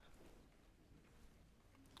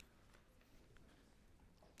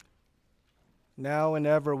Now and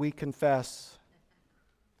ever we confess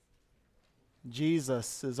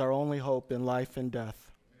Jesus is our only hope in life and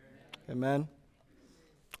death. Amen.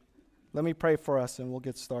 Let me pray for us and we'll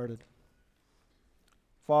get started.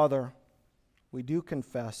 Father, we do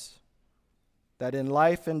confess that in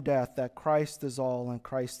life and death that Christ is all and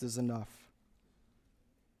Christ is enough.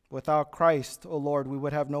 Without Christ, O Lord, we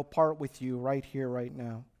would have no part with you right here, right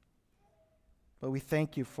now. But we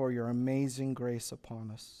thank you for your amazing grace upon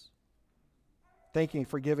us. Thank you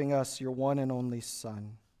for giving us your one and only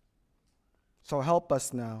Son. So help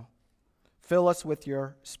us now. Fill us with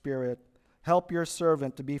your Spirit. Help your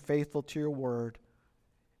servant to be faithful to your word.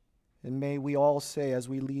 And may we all say as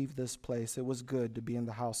we leave this place, it was good to be in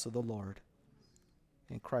the house of the Lord.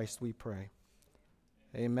 In Christ we pray.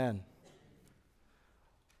 Amen.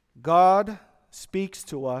 God speaks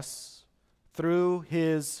to us through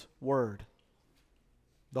His Word,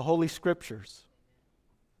 the Holy Scriptures,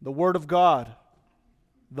 the Word of God,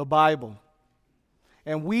 the Bible.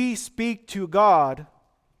 And we speak to God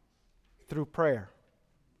through prayer.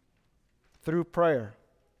 Through prayer.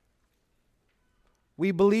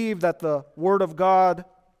 We believe that the Word of God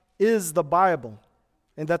is the Bible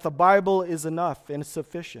and that the Bible is enough and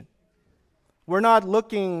sufficient. We're not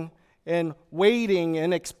looking and waiting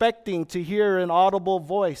and expecting to hear an audible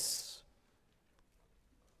voice.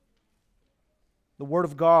 The Word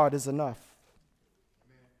of God is enough.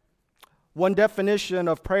 One definition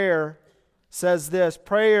of prayer says this: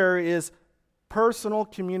 prayer is personal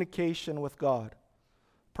communication with God.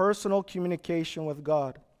 Personal communication with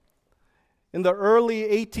God. In the early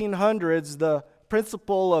 1800s, the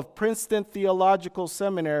principal of Princeton Theological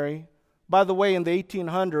Seminary, by the way, in the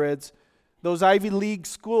 1800s, those Ivy League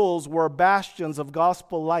schools were bastions of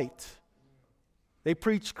gospel light. They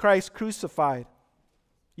preached Christ crucified.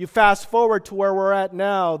 You fast forward to where we're at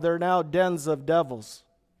now, they're now dens of devils.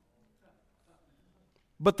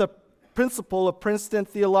 But the principal of Princeton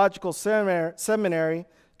Theological Seminary,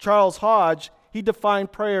 Charles Hodge, he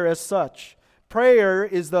defined prayer as such. Prayer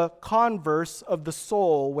is the converse of the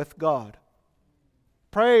soul with God.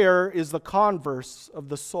 Prayer is the converse of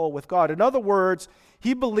the soul with God. In other words,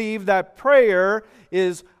 he believed that prayer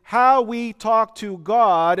is how we talk to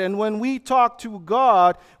God, and when we talk to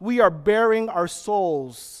God, we are bearing our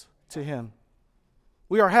souls to Him.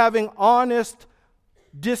 We are having honest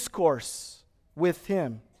discourse with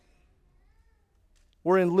Him.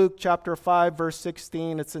 We're in Luke chapter 5, verse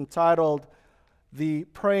 16. It's entitled, The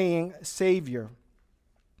Praying Savior.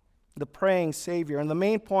 The Praying Savior. And the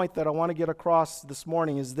main point that I want to get across this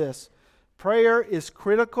morning is this: prayer is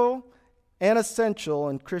critical and essential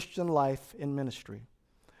in Christian life and ministry.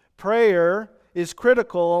 Prayer is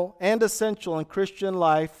critical and essential in Christian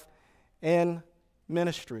life and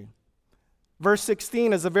ministry. Verse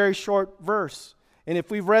 16 is a very short verse. And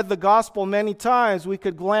if we've read the gospel many times, we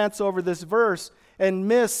could glance over this verse and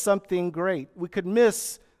miss something great. We could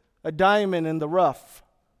miss a diamond in the rough,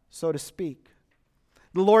 so to speak.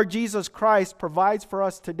 The Lord Jesus Christ provides for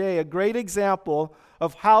us today a great example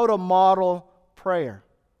of how to model prayer,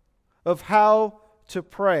 of how to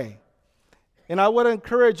pray. And I would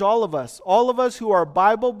encourage all of us who are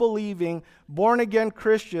Bible-believing, born-again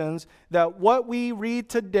Christians, that what we read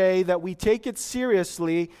today, that we take it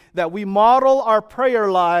seriously, that we model our prayer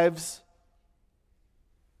lives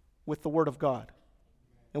with the Word of God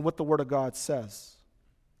and what the Word of God says.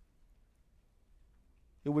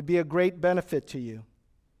 It would be a great benefit to you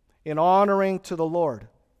in honoring to the Lord.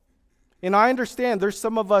 And I understand there's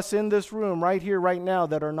some of us in this room right here, right now,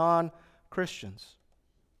 that are non-Christians.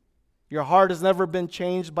 Your heart has never been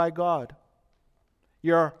changed by God.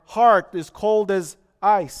 Your heart is cold as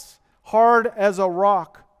ice, hard as a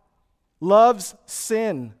rock, loves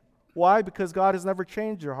sin. Why? Because God has never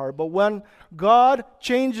changed your heart. But when God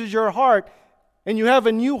changes your heart and you have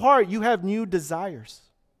a new heart, you have new desires.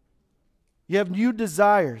 You have new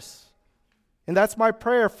desires. And that's my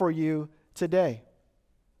prayer for you today.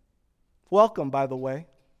 Welcome, by the way.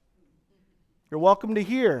 You're welcome to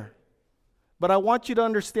hear. But I want you to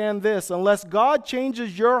understand this: unless God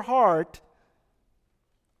changes your heart,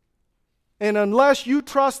 and unless you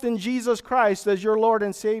trust in Jesus Christ as your Lord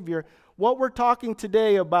and Savior, what we're talking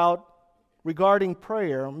today about regarding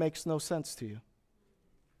prayer makes no sense to you.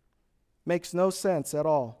 Makes no sense at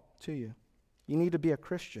all to you. You need to be a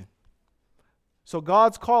Christian. So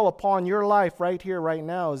God's call upon your life right here, right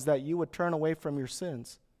now, is that you would turn away from your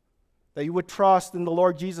sins. That you would trust in the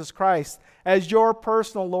Lord Jesus Christ as your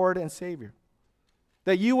personal Lord and Savior.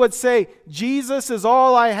 That you would say, Jesus is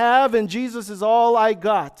all I have and Jesus is all I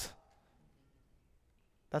got.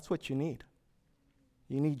 That's what you need.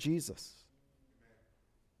 You need Jesus.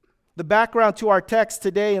 The background to our text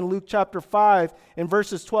today in Luke chapter 5, in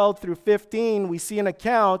verses 12 through 15, we see an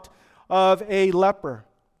account of a leper.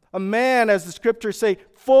 A man, as the scriptures say,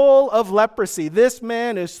 full of leprosy. This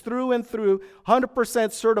man is through and through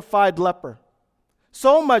 100% certified leper.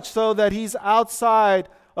 So much so that he's outside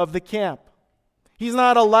of the camp. He's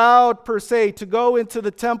not allowed, per se, to go into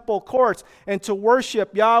the temple courts and to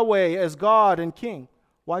worship Yahweh as God and King.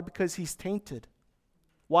 Why? Because he's tainted.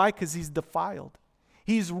 Why? Because he's defiled.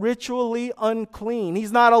 He's ritually unclean.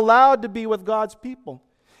 He's not allowed to be with God's people.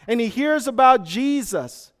 And he hears about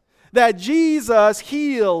Jesus, that Jesus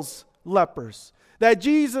heals lepers, that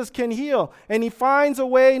Jesus can heal. And he finds a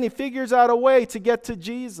way and he figures out a way to get to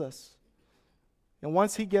Jesus. And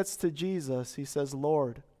once he gets to Jesus, he says,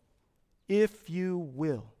 Lord, if you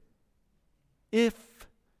will,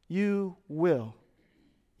 you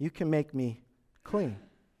can make me clean.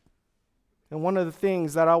 And one of the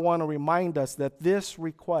things that I want to remind us that this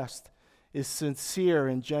request is sincere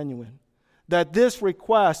and genuine, that this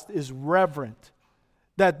request is reverent,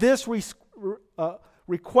 that this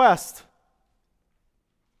request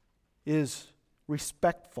is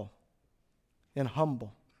respectful and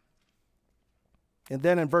humble. And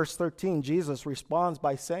then in verse 13, Jesus responds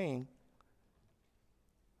by saying,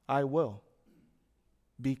 I will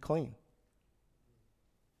be clean.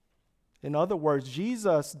 In other words,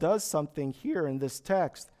 Jesus does something here in this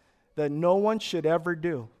text that no one should ever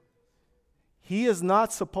do. He is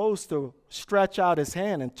not supposed to stretch out his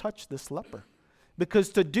hand and touch this leper, because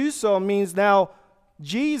to do so means now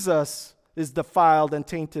Jesus is defiled and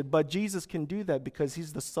tainted, but Jesus can do that because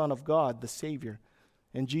he's the Son of God, the Savior,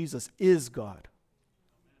 and Jesus is God.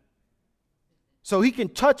 So he can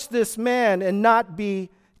touch this man and not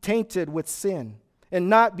be tainted with sin and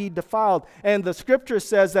not be defiled. And the scripture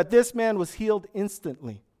says that this man was healed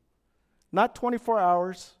instantly. Not 24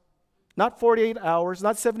 hours, not 48 hours,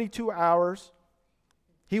 not 72 hours.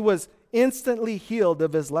 He was instantly healed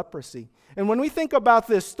of his leprosy. And when we think about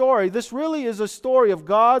this story, this really is a story of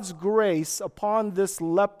God's grace upon this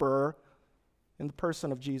leper in the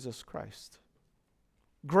person of Jesus Christ.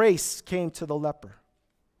 Grace came to the leper.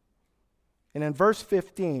 And in verse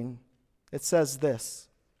 15, it says this,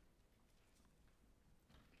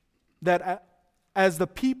 that as the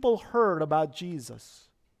people heard about Jesus,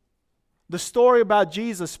 the story about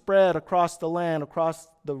Jesus spread across the land, across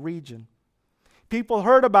the region. People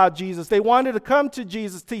heard about Jesus. They wanted to come to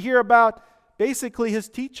Jesus to hear about basically his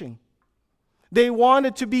teaching. They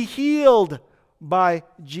wanted to be healed by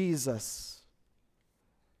Jesus.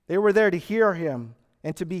 They were there to hear him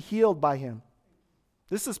and to be healed by him.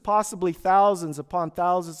 This is possibly thousands upon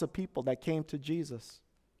thousands of people that came to Jesus.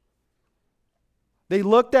 They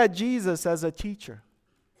looked at Jesus as a teacher.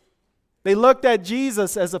 They looked at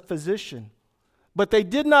Jesus as a physician. But they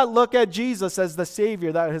did not look at Jesus as the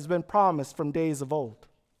Savior that has been promised from days of old.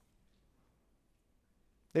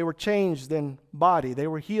 They were changed in body. They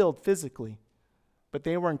were healed physically. But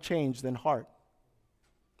they weren't changed in heart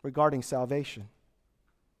regarding salvation.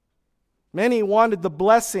 Many wanted the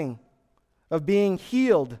blessing of being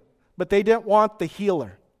healed, but they didn't want the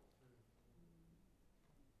healer.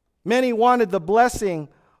 Many wanted the blessing,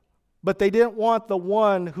 but they didn't want the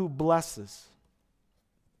one who blesses.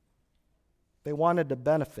 They wanted the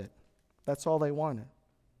benefit. That's all they wanted.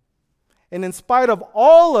 And in spite of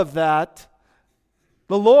all of that,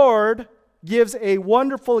 the Lord gives a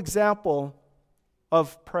wonderful example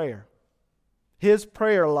of prayer. His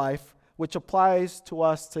prayer life, which applies to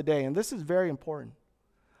us today. And this is very important.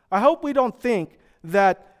 I hope we don't think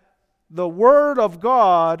that the Word of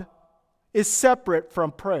God is separate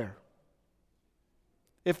from prayer.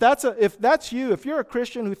 If that's you, if you're a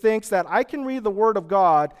Christian who thinks that I can read the Word of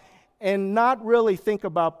God and not really think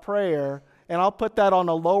about prayer, and I'll put that on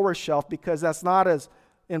a lower shelf because that's not as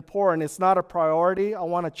important, it's not a priority, I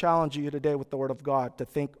want to challenge you today with the Word of God to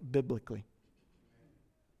think biblically.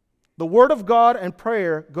 The Word of God and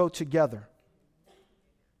prayer go together.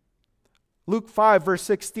 Luke 5, verse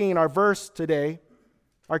 16, our verse today,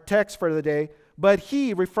 our text for the day, but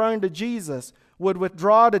he, referring to Jesus, would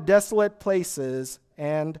withdraw to desolate places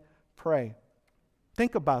and pray.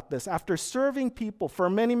 Think about this. After serving people for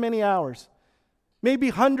many, many hours, maybe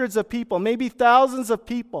hundreds of people, maybe thousands of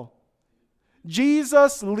people,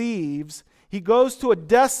 Jesus leaves. He goes to a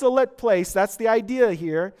desolate place. That's the idea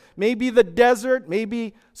here. Maybe the desert,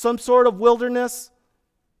 maybe some sort of wilderness.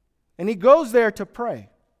 And he goes there to pray.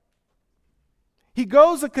 He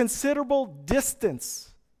goes a considerable distance.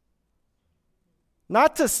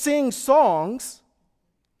 Not to sing songs.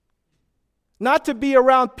 Not to be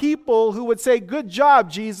around people who would say, "Good job,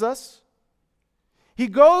 Jesus." He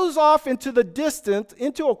goes off into the distance,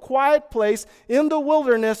 into a quiet place in the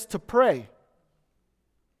wilderness to pray.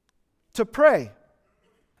 To pray.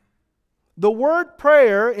 The word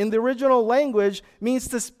prayer in the original language means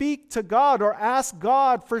to speak to God or ask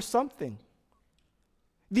God for something.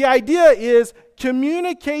 The idea is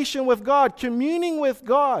communication with God, communing with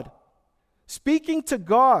God, speaking to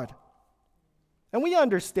God. And we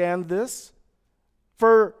understand this.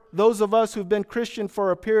 For those of us who've been Christian for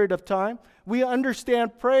a period of time, we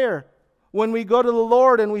understand prayer. When we go to the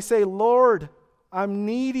Lord and we say, Lord, I'm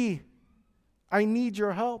needy. I need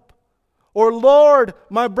your help. Or, Lord,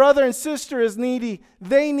 my brother and sister is needy.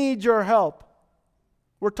 They need your help.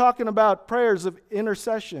 We're talking about prayers of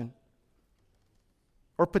intercession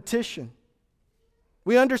or petition.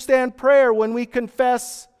 We understand prayer when we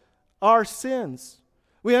confess our sins.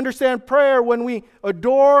 We understand prayer when we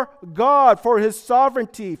adore God for His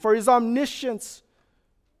sovereignty, for His omniscience,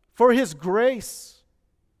 for His grace.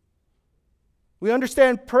 We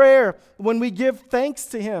understand prayer when we give thanks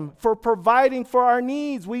to Him for providing for our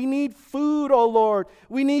needs. We need food, O Lord.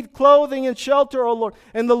 We need clothing and shelter, O Lord.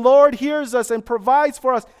 And the Lord hears us and provides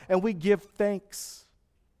for us, and we give thanks.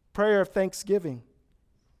 Prayer of thanksgiving.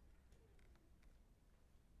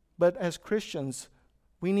 But as Christians,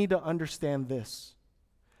 we need to understand this.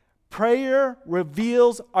 Prayer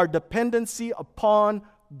reveals our dependency upon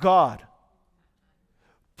God.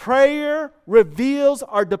 Prayer reveals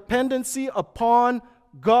our dependency upon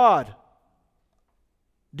God.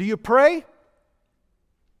 Do you pray?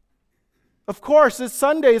 Of course, it's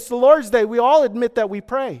Sunday, it's the Lord's Day. We all admit that we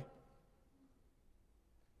pray.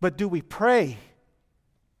 But do we pray?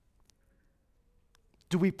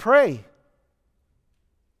 Do we pray?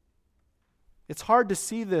 It's hard to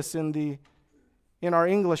see this in our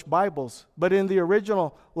English Bibles, but in the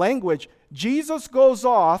original language, Jesus goes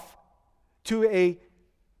off to a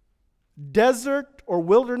desert or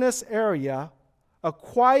wilderness area, a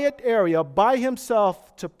quiet area by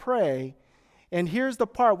himself to pray. And here's the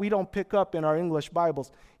part we don't pick up in our English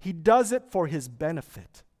Bibles. He does it for his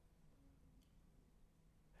benefit.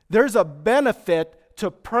 There's a benefit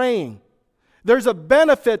to praying. There's a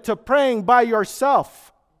benefit to praying by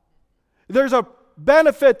yourself. There's a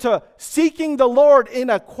benefit to seeking the Lord in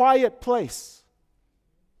a quiet place.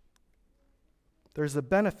 There's a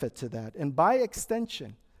benefit to that. And by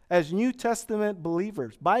extension, as New Testament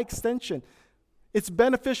believers, by extension, it's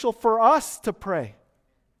beneficial for us to pray.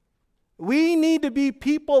 We need to be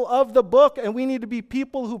people of the book, and we need to be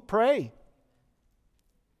people who pray.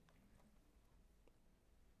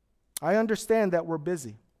 I understand that we're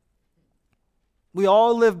busy. We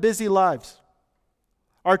all live busy lives.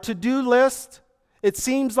 Our to-do list, it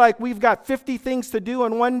seems like we've got 50 things to do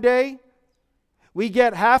in one day. We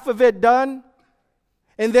get half of it done.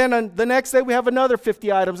 And then on the next day we have another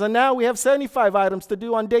 50 items. And now we have 75 items to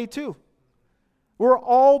do on day 2. We're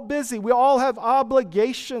all busy. We all have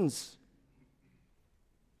obligations.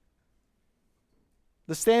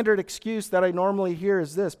 The standard excuse that I normally hear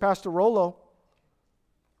is this: Pastor Rollo,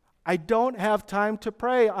 I don't have time to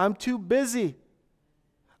pray. I'm too busy.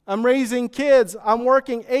 I'm raising kids. I'm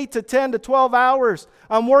working 8 to 10 to 12 hours.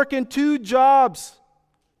 I'm working 2 jobs.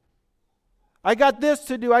 I got this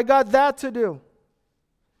to do. I got that to do.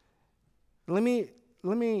 Let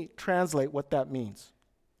me translate what that means.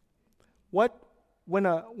 When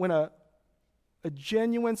a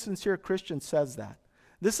genuine, sincere Christian says that,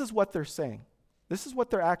 this is what they're saying. This is what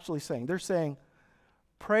they're actually saying. They're saying,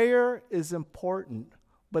 prayer is important,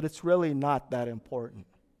 but it's really not that important.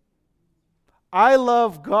 I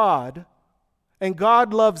love God, and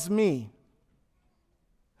God loves me,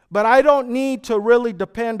 but I don't need to really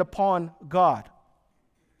depend upon God.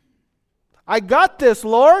 I got this,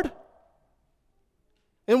 Lord.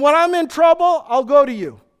 And when I'm in trouble, I'll go to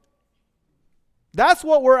you. That's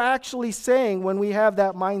what we're actually saying when we have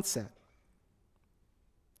that mindset.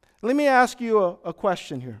 Let me ask you a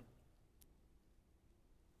question here.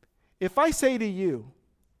 If I say to you,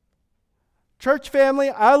 church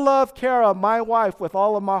family, I love Kara, my wife, with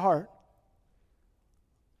all of my heart.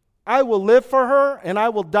 I will live for her and I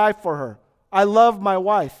will die for her. I love my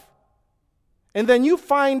wife. And then you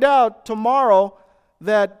find out tomorrow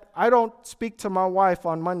that I don't speak to my wife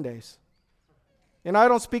on Mondays. And I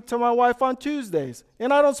don't speak to my wife on Tuesdays.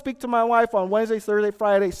 And I don't speak to my wife on Wednesdays, Thursdays,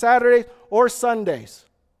 Fridays, Saturdays, or Sundays.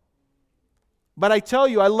 But I tell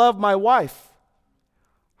you, I love my wife.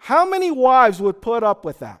 How many wives would put up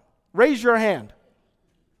with that? Raise your hand.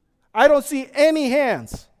 I don't see any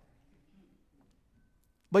hands.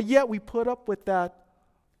 But yet we put up with that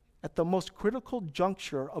at the most critical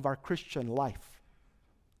juncture of our Christian life,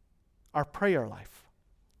 our prayer life.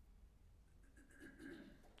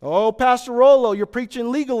 Oh, Pastor Rollo, you're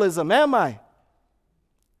preaching legalism. Am I?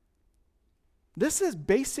 This is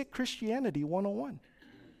basic Christianity 101.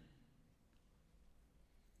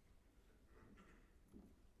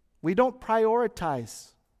 We don't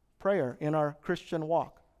prioritize prayer in our Christian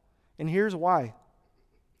walk. And here's why.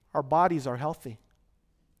 Our bodies are healthy.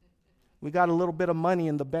 We got a little bit of money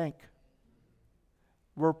in the bank.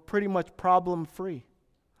 We're pretty much problem-free.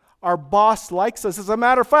 Our boss likes us. As a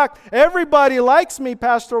matter of fact, everybody likes me,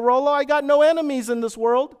 Pastor Rollo. I got no enemies in this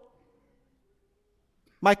world.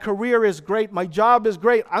 My career is great. My job is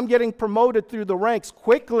great. I'm getting promoted through the ranks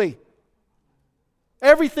quickly.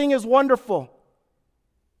 Everything is wonderful.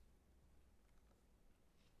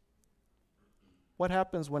 What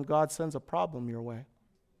happens when God sends a problem your way?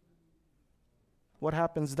 What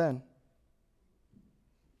happens then?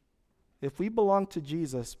 If we belong to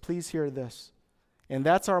Jesus, please hear this. And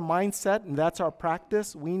that's our mindset and that's our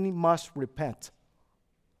practice. We must repent.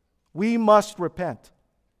 We must repent.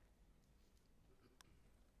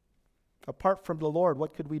 Apart from the Lord,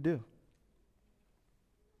 what could we do?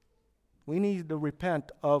 We need to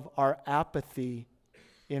repent of our apathy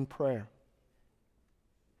in prayer.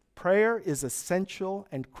 Prayer is essential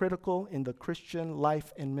and critical in the Christian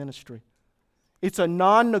life and ministry. It's a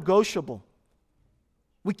non-negotiable.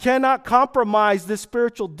 We cannot compromise this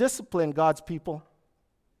spiritual discipline, God's people.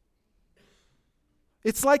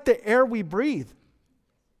 It's like the air we breathe.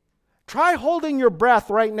 Try holding your breath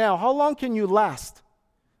right now. How long can you last?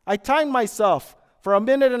 I timed myself for 1.5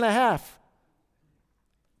 minutes,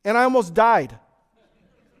 and I almost died.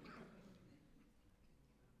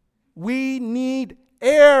 We need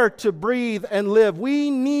air to breathe and live. We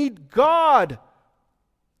need God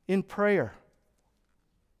in prayer.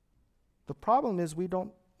 The problem is we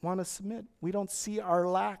don't want to submit. We don't see our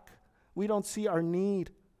lack. We don't see our need.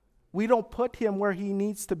 We don't put Him where He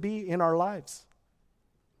needs to be in our lives.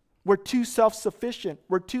 We're too self-sufficient.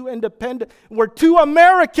 We're too independent. We're too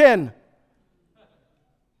American.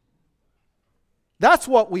 That's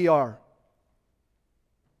what we are.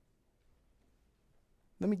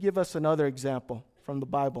 Let me give us another example from the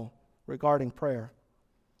Bible regarding prayer.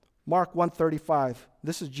 Mark 1:35.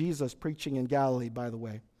 This is Jesus preaching in Galilee, by the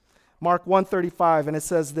way. Mark 1:35, and it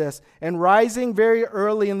says this, "And rising very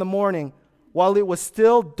early in the morning, while it was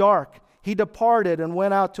still dark, He departed and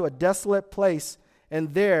went out to a desolate place,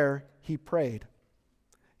 and there He prayed."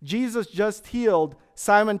 Jesus just healed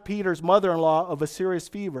Simon Peter's mother-in-law of a serious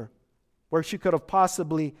fever, where she could have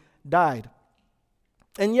possibly died.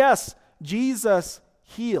 And yes, Jesus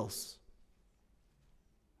heals.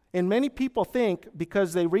 And many people think,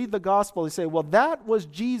 because they read the gospel, they say, well, that was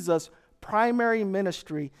Jesus' primary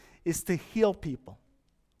ministry, is to heal people.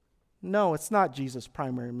 No, it's not Jesus'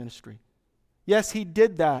 primary ministry. Yes, He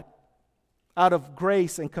did that out of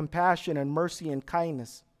grace and compassion and mercy and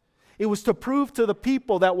kindness. It was to prove to the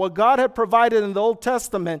people that what God had provided in the Old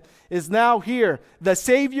Testament is now here. The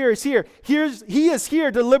Savior is here. He is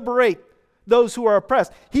here to liberate those who are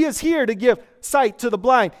oppressed. He is here to give sight to the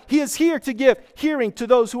blind. He is here to give hearing to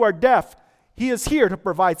those who are deaf. He is here to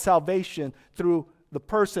provide salvation through the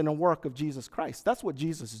person and work of Jesus Christ. That's what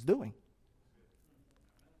Jesus is doing.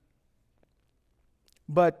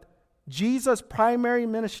 But Jesus' primary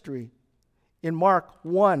ministry in Mark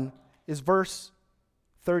 1 is verse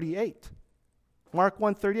 38. Mark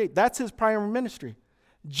 1:38. That's His primary ministry.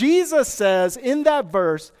 Jesus says in that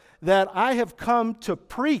verse that I have come to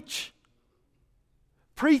preach.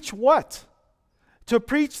 Preach what? To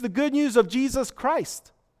preach the good news of Jesus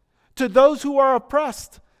Christ to those who are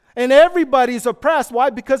oppressed. And everybody's oppressed. Why?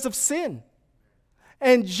 Because of sin.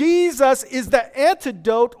 And Jesus is the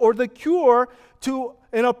antidote or the cure to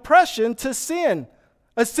an oppression to sin,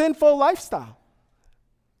 a sinful lifestyle.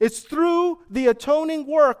 It's through the atoning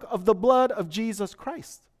work of the blood of Jesus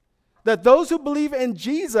Christ that those who believe in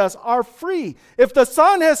Jesus are free. If the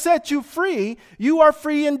Son has set you free, you are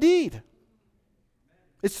free indeed.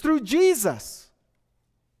 It's through Jesus.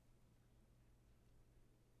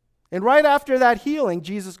 And right after that healing,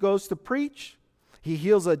 Jesus goes to preach. He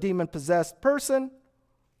heals a demon-possessed person.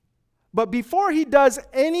 But before He does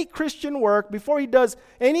any Christian work, before He does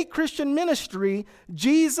any Christian ministry,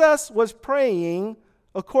 Jesus was praying,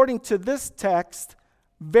 according to this text,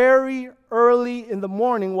 very early in the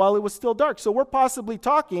morning while it was still dark. So we're possibly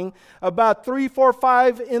talking about 3, 4,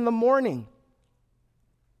 5 in the morning.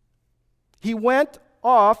 He went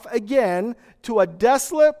off again to a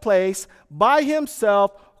desolate place by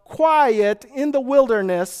Himself, quiet in the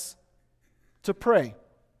wilderness, to pray.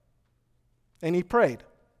 And He prayed.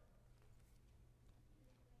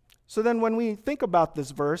 So then when we think about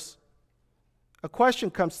this verse, a question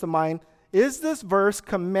comes to mind. Is this verse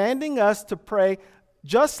commanding us to pray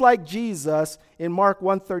just like Jesus in Mark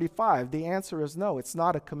 1:35? The answer is no, it's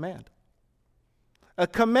not a command. A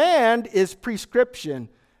command is prescription.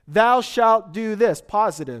 Thou shalt do this,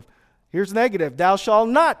 positive. Here's negative, thou shalt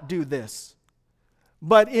not do this.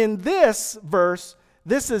 But in this verse,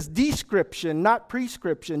 this is description, not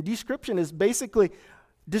prescription. Description is basically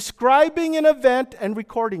describing an event and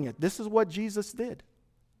recording it. This is what Jesus did.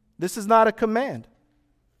 This is not a command.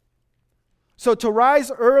 So to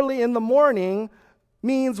rise early in the morning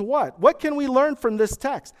means what? What can we learn from this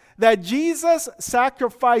text? That Jesus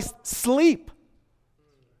sacrificed sleep,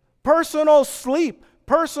 personal sleep,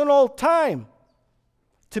 personal time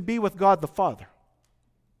to be with God the Father.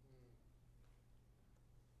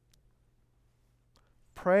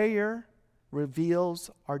 Prayer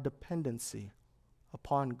reveals our dependency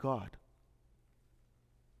upon God.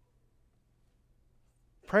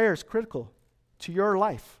 Prayer is critical to your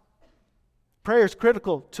life. Prayer is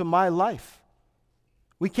critical to my life.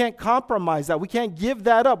 We can't compromise that. We can't give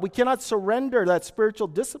that up. We cannot surrender that spiritual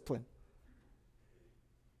discipline.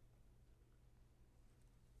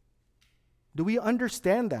 Do we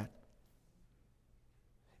understand that?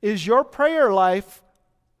 Is your prayer life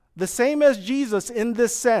the same as Jesus in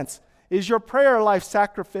this sense? Is your prayer life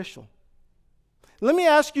sacrificial? Let me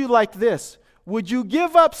ask you like this. Would you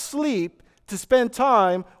give up sleep to spend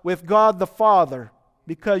time with God the Father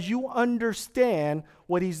because you understand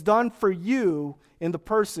what He's done for you in the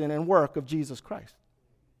person and work of Jesus Christ?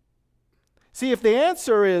 See, if the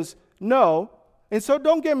answer is no, and so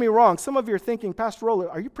don't get me wrong, some of you are thinking, Pastor Roller,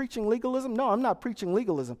 are you preaching legalism? No, I'm not preaching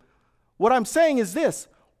legalism. What I'm saying is this: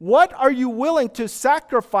 what are you willing to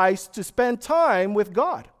sacrifice to spend time with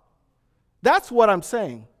God? That's what I'm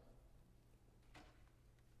saying.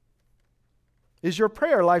 Is your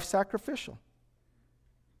prayer life sacrificial?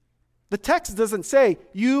 The text doesn't say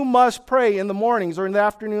you must pray in the mornings or in the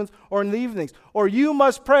afternoons or in the evenings, or you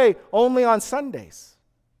must pray only on Sundays.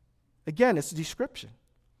 Again, it's a description.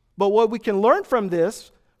 But what we can learn from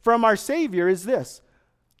this, from our Savior, is this: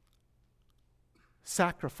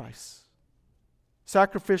 sacrifice.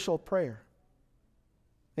 Sacrificial prayer.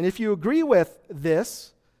 And if you agree with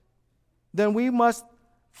this, then we must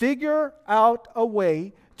figure out a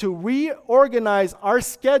way to reorganize our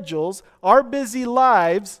schedules, our busy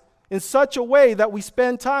lives, in such a way that we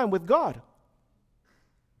spend time with God.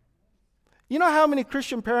 You know how many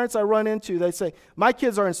Christian parents I run into, they say, my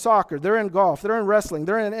kids are in soccer, they're in golf, they're in wrestling,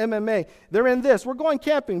 they're in MMA, they're in this, we're going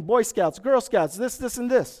camping, Boy Scouts, Girl Scouts, this, and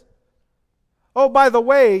this. Oh, by the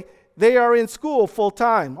way, they are in school full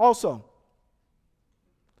time also.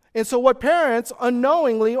 And so what parents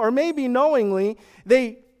unknowingly, or maybe knowingly,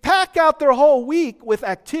 they pack out their whole week with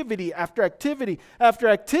activity after activity after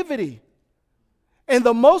activity. And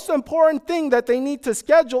the most important thing that they need to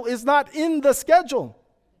schedule is not in the schedule.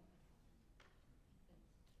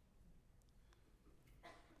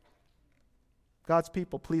 God's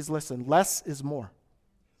people, please listen. Less is more.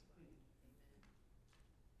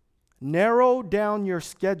 Narrow down your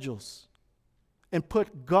schedules and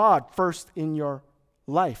put God first in your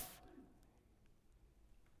life.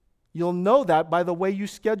 You'll know that by the way you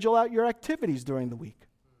schedule out your activities during the week.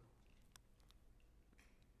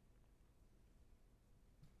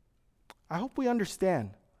 I hope we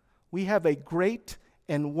understand. We have a great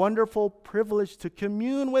and wonderful privilege to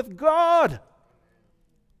commune with God.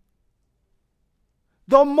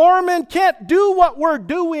 The Mormon can't do what we're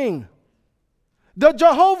doing. The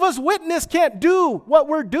Jehovah's Witness can't do what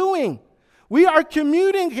we're doing. We are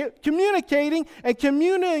communicating and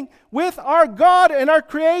communing with our God and our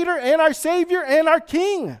Creator and our Savior and our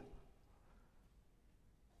King.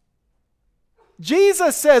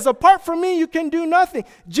 Jesus says, apart from me, you can do nothing.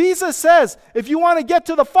 Jesus says, if you want to get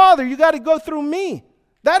to the Father, you got to go through me.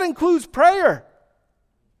 That includes prayer.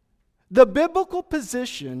 The biblical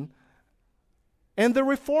position and the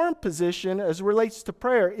Reformed position as it relates to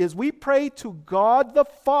prayer is we pray to God the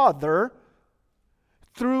Father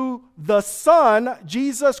through the Son,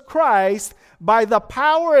 Jesus Christ, by the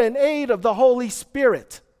power and aid of the Holy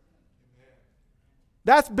Spirit.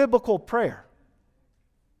 That's biblical prayer.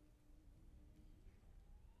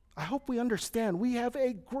 I hope we understand we have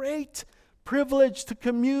a great privilege to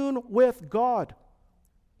commune with God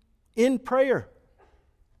in prayer.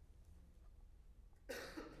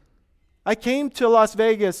 I came to Las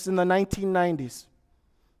Vegas in the 1990s,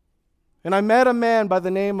 and I met a man by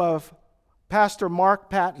the name of Pastor Mark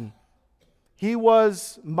Patton. He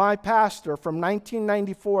was my pastor from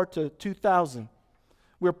 1994 to 2000.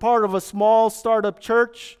 We were part of a small startup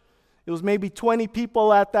church. It was maybe 20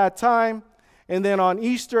 people at that time. And then on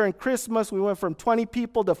Easter and Christmas, we went from 20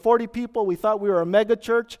 people to 40 people. We thought we were a mega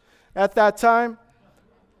church at that time.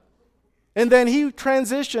 And then he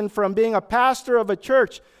transitioned from being a pastor of a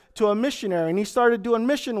church to a missionary, and he started doing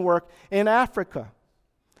mission work in Africa.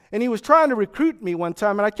 And he was trying to recruit me one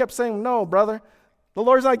time, and I kept saying, no, brother, the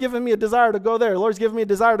Lord's not giving me a desire to go there. The Lord's giving me a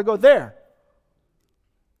desire to go there.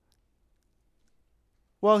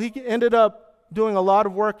 Well, he ended up doing a lot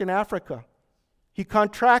of work in Africa. He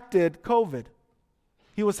contracted COVID.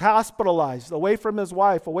 He was hospitalized, away from his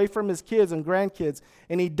wife, away from his kids and grandkids,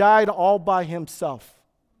 and he died all by himself.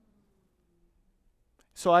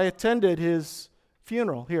 So I attended his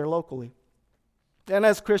funeral here locally. And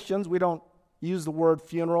as Christians, we don't use the word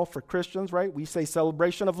funeral for Christians, right? We say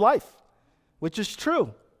celebration of life, which is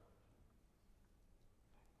true.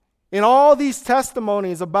 And all these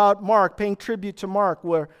testimonies about Mark, paying tribute to Mark,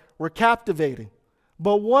 were captivating.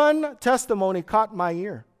 But one testimony caught my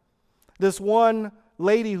ear. This one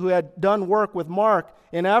lady who had done work with Mark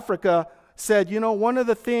in Africa said, you know, one of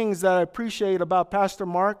the things that I appreciate about Pastor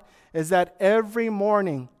Mark is that every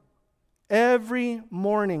morning,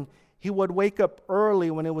 he would wake up early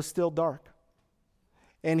when it was still dark.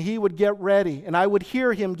 And he would get ready, and I would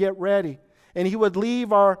hear him get ready. And he would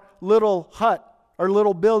leave our little hut, our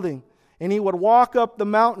little building, and he would walk up the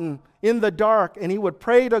mountain in the dark, and he would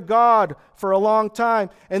pray to God for a long time.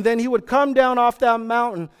 And then he would come down off that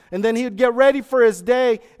mountain, and then he would get ready for his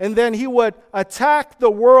day, and then he would attack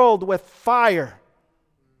the world with fire,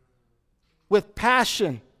 with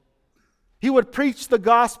passion. He would preach the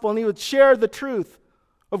gospel, and he would share the truth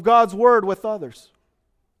of God's word with others.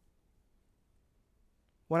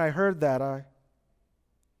 When I heard that,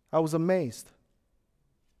 I was amazed,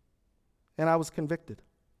 and I was convicted.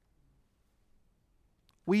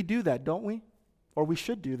 We do that, don't we? Or we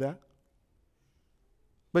should do that.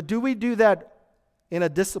 But do we do that in a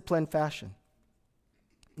disciplined fashion?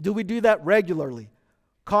 Do we do that regularly,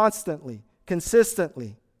 constantly,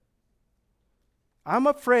 consistently? I'm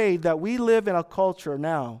afraid that we live in a culture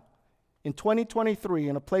now, in 2023,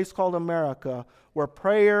 in a place called America, where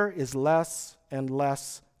prayer is less and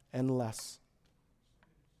less and less.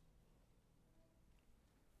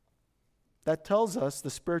 That tells us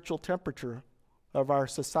the spiritual temperature of our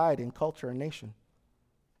society and culture and nation.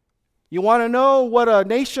 You want to know what a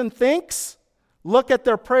nation thinks? Look at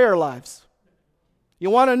their prayer lives. You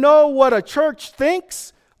want to know what a church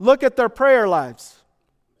thinks? Look at their prayer lives.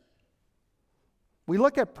 We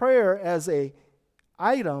look at prayer as an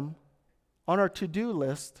item on our to-do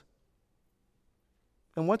list,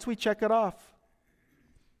 and once we check it off,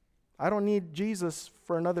 I don't need Jesus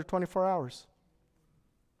for another 24 hours.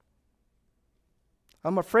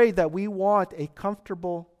 I'm afraid that we want a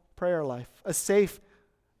comfortable prayer life, a safe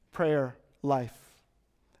prayer life,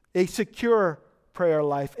 a secure prayer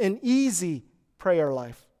life, an easy prayer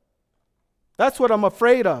life. That's what I'm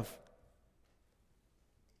afraid of.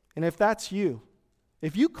 And if that's you,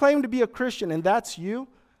 if you claim to be a Christian and that's you,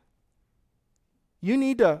 you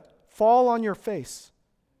need to fall on your face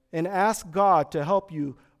and ask God to help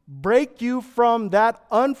you break you from that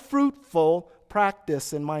unfruitful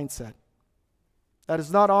practice and mindset that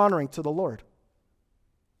is not honoring to the Lord.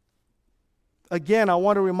 Again, I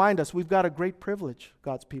want to remind us, we've got a great privilege,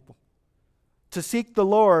 God's people, to seek the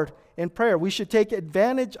Lord in prayer. We should take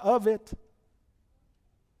advantage of it.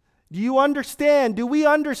 Do you understand? Do we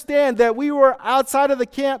understand that we were outside of the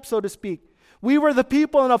camp, so to speak? We were the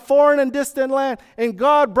people in a foreign and distant land, and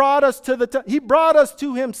God brought us to He brought us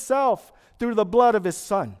to Himself through the blood of His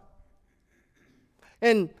Son.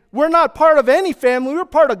 And we're not part of any family, we're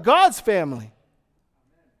part of God's family.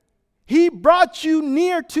 He brought you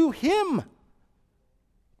near to Him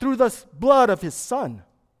through the blood of His Son.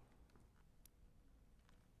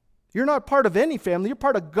 You're not part of any family, you're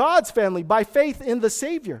part of God's family by faith in the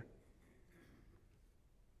Savior.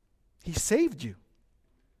 He saved you.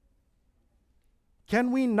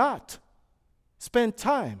 Can we not spend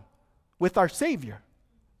time with our Savior?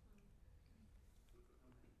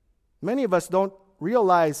 Many of us don't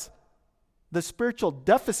realize the spiritual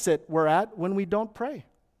deficit we're at when we don't pray.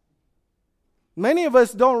 Many of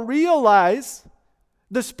us don't realize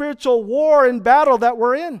the spiritual war and battle that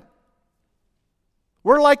we're in.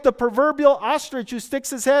 We're like the proverbial ostrich who sticks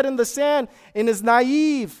his head in the sand and is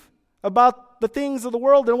naive about the things of the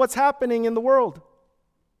world and what's happening in the world.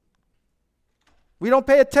 We don't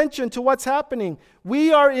pay attention to what's happening.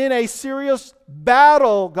 We are in a serious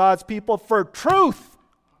battle, God's people, for truth.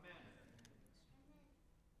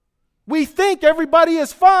 We think everybody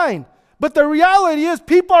is fine, but the reality is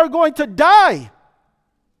people are going to die.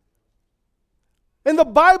 And the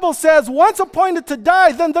Bible says, once appointed to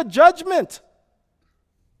die, then the judgment.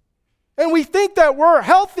 And we think that we're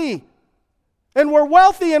healthy, and we're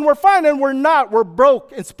wealthy, and we're fine, and we're not. We're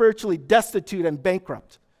broke and spiritually destitute and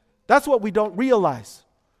bankrupt. That's what we don't realize.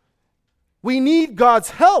 We need God's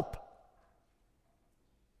help.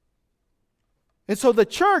 And so the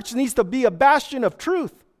church needs to be a bastion of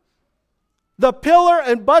truth. The pillar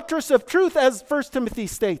and buttress of truth, as 1 Timothy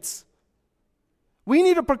states. We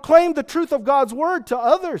need to proclaim the truth of God's word to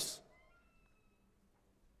others.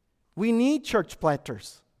 We need church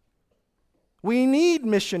planters. We need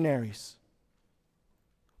missionaries.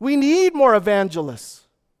 We need more evangelists.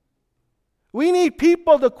 We need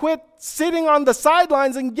people to quit sitting on the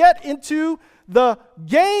sidelines and get into the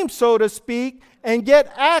game, so to speak, and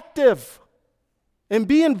get active and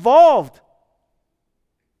be involved.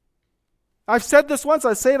 I've said this once,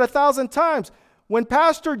 I say it 1,000 times. When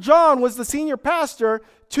Pastor John was the senior pastor,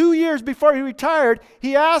 2 years before he retired,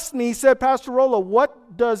 he asked me, he said, Pastor Rollo,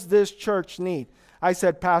 what does this church need? I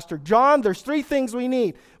said, Pastor John, there's 3 things we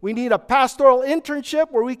need. We need a pastoral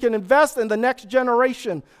internship where we can invest in the next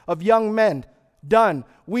generation of young men. Done.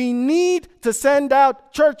 We need to send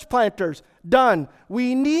out church planters. Done.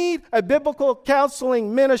 We need a biblical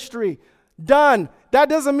counseling ministry. Done. That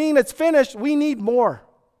doesn't mean it's finished. We need more.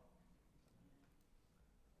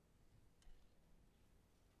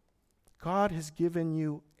 God has given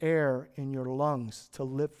you air in your lungs to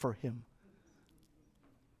live for Him.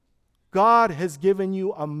 God has given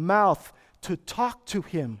you a mouth to talk to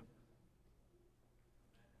Him.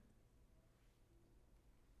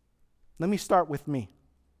 Let me start with me.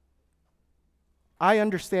 I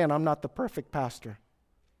understand I'm not the perfect pastor,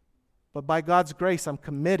 but by God's grace, I'm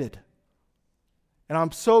committed. And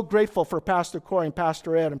I'm so grateful for Pastor Corey and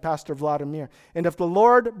Pastor Ed and Pastor Vladimir. And if the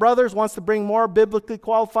Lord, brothers, wants to bring more biblically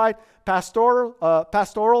qualified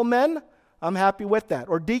pastoral men, I'm happy with that,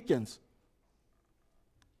 or deacons.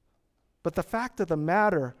 But the fact of the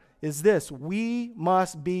matter is this: we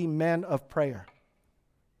must be men of prayer.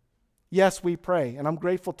 Yes, we pray, and I'm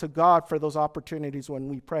grateful to God for those opportunities when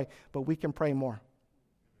we pray, but we can pray more.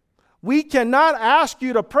 We cannot ask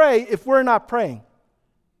you to pray if we're not praying.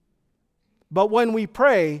 But when we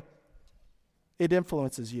pray, it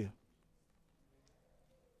influences you.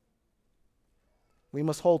 We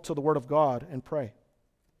must hold to the Word of God and pray.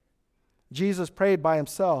 Jesus prayed by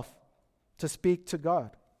Himself to speak to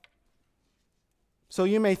God. So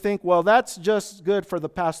you may think, well, that's just good for the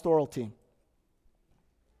pastoral team.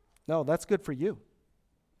 No, that's good for you.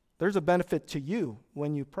 There's a benefit to you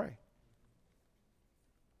when you pray.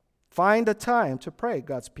 Find a time to pray,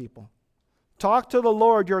 God's people. Talk to the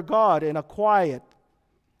Lord your God in a quiet,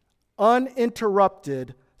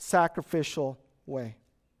 uninterrupted, sacrificial way.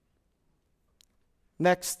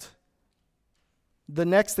 Next, the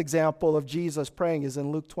next example of Jesus praying is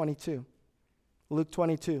in Luke 22. Luke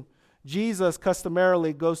 22. Jesus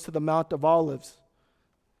customarily goes to the Mount of Olives,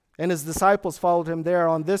 and His disciples followed Him there.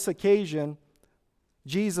 On this occasion,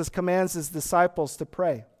 Jesus commands His disciples to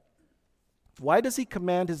pray. Why does He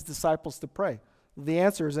command His disciples to pray? The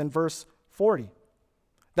answer is in verse 40.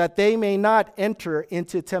 That they may not enter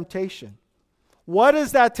into temptation. What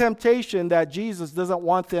is that temptation that Jesus doesn't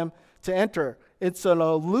want them to enter? It's an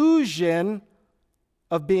illusion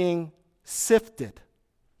of being sifted.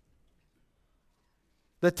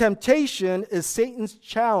 The temptation is Satan's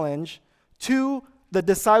challenge to the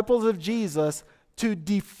disciples of Jesus to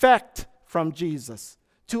defect from Jesus,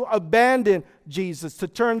 to abandon Jesus, to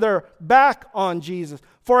turn their back on Jesus.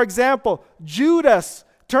 For example, Judas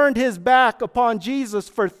turned his back upon Jesus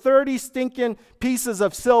for 30 stinking pieces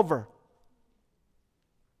of silver.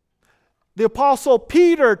 The Apostle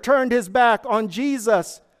Peter turned his back on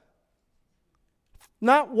Jesus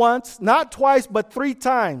not once, not twice, but 3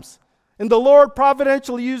 times. And the Lord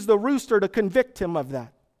providentially used the rooster to convict him of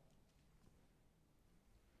that.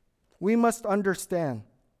 We must understand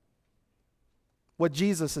what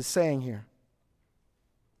Jesus is saying here.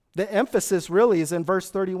 The emphasis really is in verse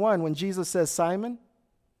 31 when Jesus says, Simon,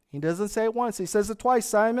 He doesn't say it once, He says it twice,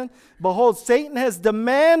 Simon, behold, Satan has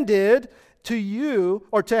demanded to you,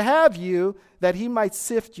 or to have you, that he might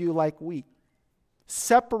sift you like wheat,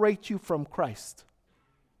 separate you from Christ.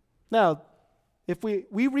 Now, if we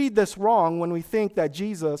read this wrong when we think that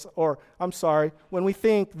when we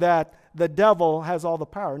think that the devil has all the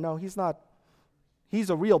power. No, he's not. He's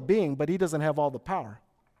a real being, but he doesn't have all the power.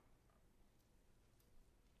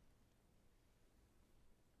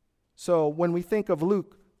 So when we think of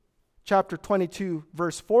Luke chapter 22,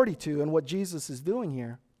 verse 42, and what Jesus is doing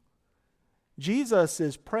here, Jesus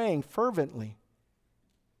is praying fervently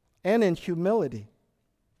and in humility.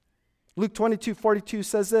 Luke 22:42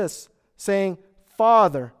 says this, saying,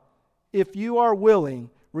 Father, if you are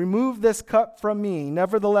willing, remove this cup from me.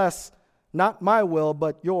 Nevertheless, not my will,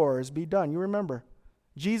 but yours be done. You remember,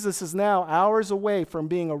 Jesus is now hours away from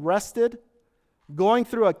being arrested, going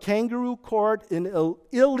through a kangaroo court in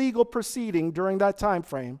illegal proceeding during that time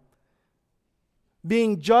frame,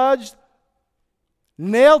 being judged,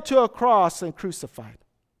 nailed to a cross, and crucified.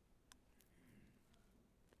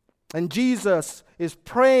 And Jesus is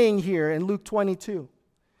praying here in Luke 22.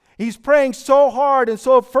 He's praying so hard and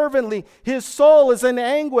so fervently. His soul is in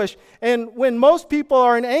anguish. And when most people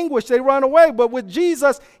are in anguish, they run away. But with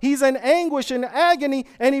Jesus, he's in anguish and agony,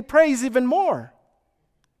 and he prays even more.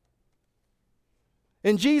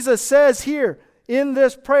 And Jesus says here in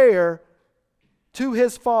this prayer to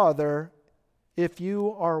his Father, if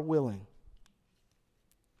you are willing.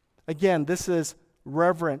 Again, this is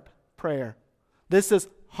reverent prayer. This is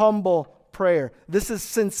humble prayer. This is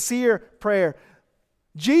sincere prayer.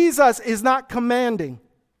 Jesus is not commanding.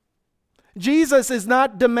 Jesus is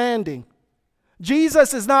not demanding.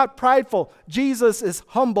 Jesus is not prideful. Jesus is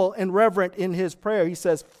humble and reverent in his prayer. He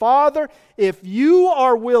says, Father, if you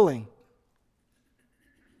are willing,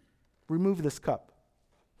 remove this cup.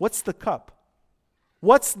 What's the cup?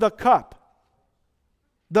 What's the cup?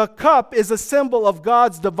 The cup is a symbol of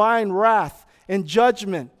God's divine wrath and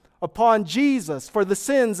judgment upon Jesus for the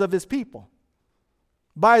sins of his people.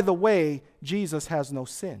 By the way, Jesus has no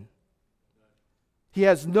sin. He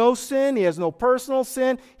has no sin. He has no personal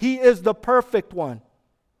sin. He is the perfect one.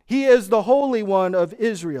 He is the Holy One of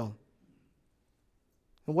Israel.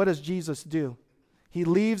 And what does Jesus do? He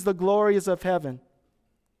leaves the glories of heaven.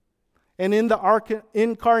 And in the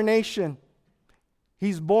incarnation,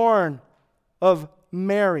 he's born of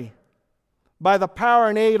Mary by the power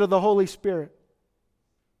and aid of the Holy Spirit.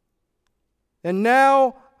 And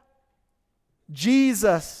now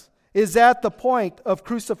Jesus is at the point of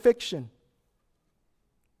crucifixion.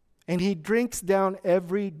 And he drinks down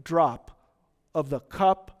every drop of the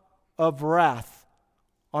cup of wrath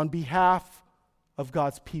on behalf of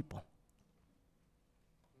God's people.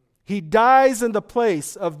 He dies in the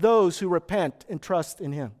place of those who repent and trust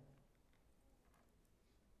in him.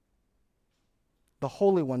 The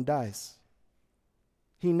Holy One dies.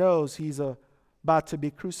 He knows he's about to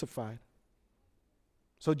be crucified.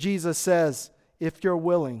 So Jesus says, if you're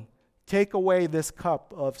willing, take away this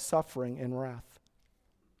cup of suffering and wrath.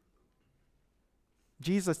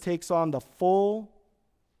 Jesus takes on the full,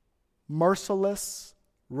 merciless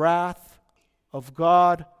wrath of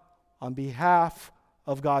God on behalf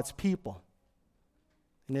of God's people.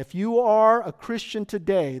 And if you are a Christian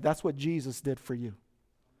today, that's what Jesus did for you.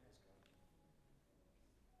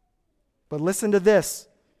 But listen to this.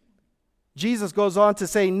 Jesus goes on to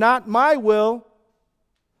say, not my will,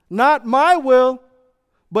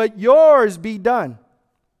 but yours be done.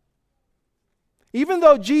 Even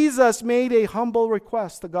though Jesus made a humble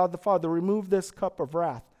request to God the Father, remove this cup of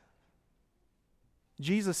wrath,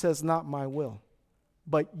 Jesus says, not my will,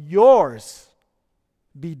 but yours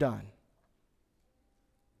be done.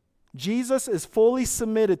 Jesus is fully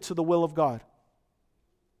submitted to the will of God.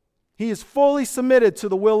 He is fully submitted to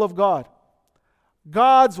the will of God.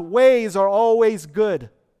 God's ways are always good.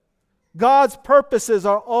 God's purposes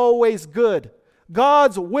are always good.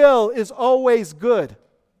 God's will is always good.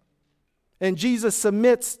 And Jesus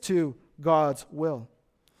submits to God's will.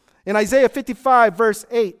 In Isaiah 55, verse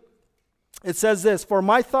 8, it says this, for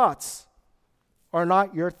my thoughts are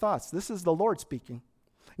not your thoughts. This is the Lord speaking.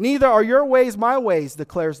 Neither are your ways my ways,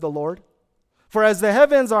 declares the Lord. For as the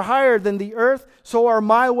heavens are higher than the earth, so are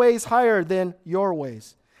my ways higher than your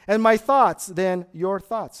ways, and my thoughts than your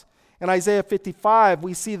thoughts. In Isaiah 55,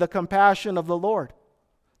 we see the compassion of the Lord.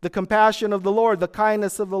 The compassion of the Lord, the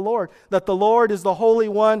kindness of the Lord, that the Lord is the Holy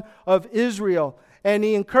One of Israel. And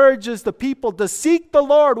he encourages the people to seek the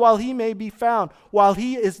Lord while he may be found, while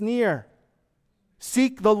he is near.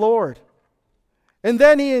 Seek the Lord. And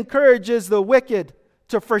then he encourages the wicked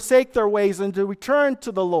to forsake their ways and to return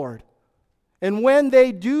to the Lord. And when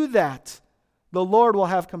they do that, the Lord will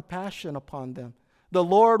have compassion upon them. The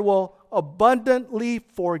Lord will abundantly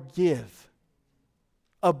forgive.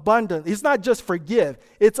 Abundant. It's not just forgive,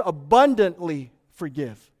 it's abundantly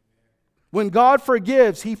forgive. When God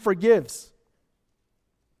forgives, he forgives.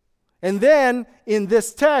 And then in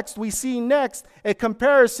this text, we see next a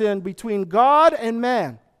comparison between God and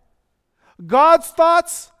man. God's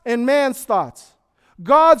thoughts and man's thoughts.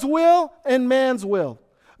 God's will and man's will.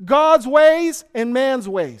 God's ways and man's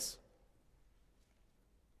ways.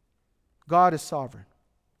 God is sovereign.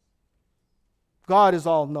 God is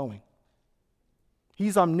all-knowing.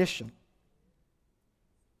 He's omniscient.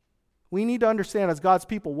 We need to understand as God's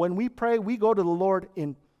people, when we pray, we go to the Lord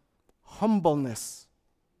in humbleness,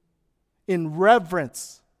 in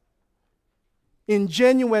reverence, in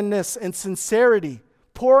genuineness and sincerity.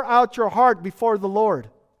 Pour out your heart before the Lord.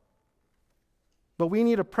 But we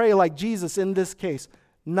need to pray like Jesus in this case.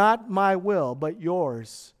 Not my will, but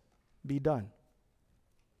yours be done.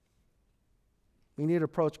 We need to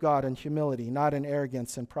approach God in humility, not in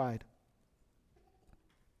arrogance and pride.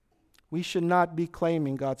 We should not be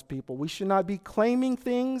claiming God's people. We should not be claiming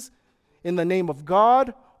things in the name of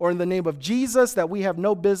God or in the name of Jesus that we have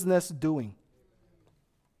no business doing.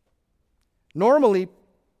 Normally,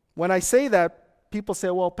 when I say that, people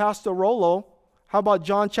say, well, Pastor Rollo, how about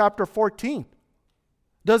John chapter 14?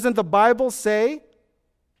 Doesn't the Bible say,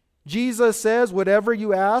 Jesus says, whatever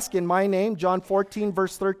you ask in my name, John 14,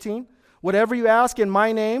 verse 13, whatever you ask in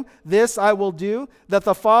my name, this I will do, that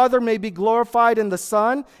the Father may be glorified in the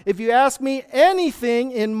Son. If you ask me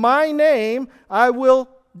anything in my name, I will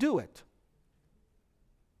do it.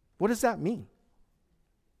 What does that mean?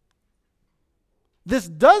 This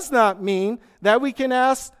does not mean that we can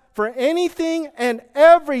ask for anything and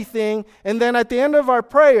everything, and then at the end of our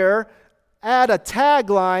prayer, add a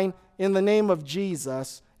tagline in the name of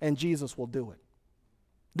Jesus, and Jesus will do it.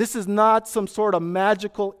 This is not some sort of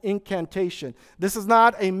magical incantation. This is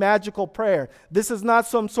not a magical prayer. This is not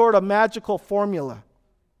some sort of magical formula.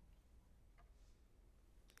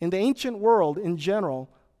 In the ancient world, in general,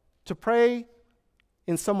 to pray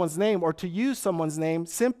in someone's name or to use someone's name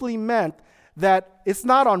simply meant that it's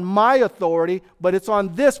not on my authority, but it's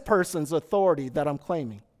on this person's authority that I'm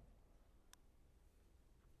claiming.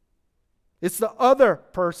 It's the other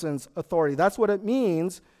person's authority. That's what it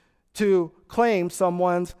means to claim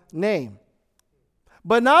someone's name.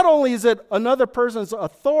 But not only is it another person's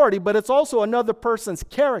authority, but it's also another person's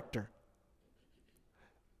character.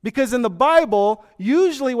 Because in the Bible,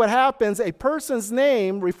 usually what happens, a person's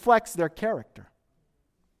name reflects their character.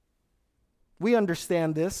 We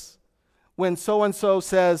understand this when so-and-so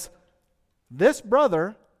says, this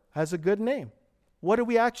brother has a good name. What are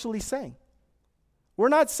we actually saying? We're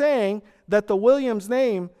not saying that the Williams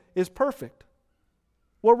name is perfect.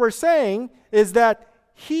 What we're saying is that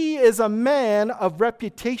he is a man of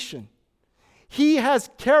reputation. He has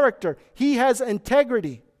character. He has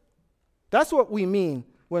integrity. That's what we mean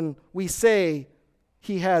when we say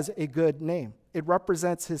he has a good name. It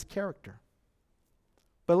represents his character.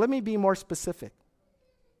 But let me be more specific.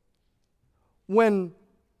 When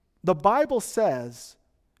the Bible says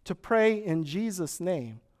to pray in Jesus'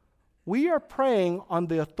 name, we are praying on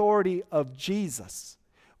the authority of Jesus.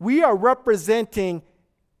 We are representing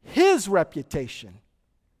his reputation.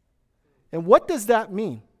 And what does that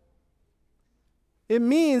mean? It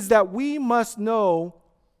means that we must know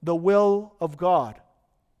the will of God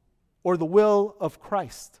or the will of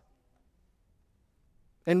Christ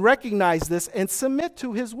and recognize this and submit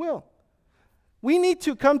to his will. We need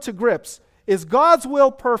to come to grips. Is God's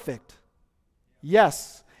will perfect?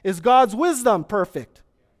 Yes. Is God's wisdom perfect?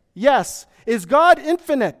 Yes. Is God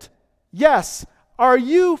infinite? Yes. Are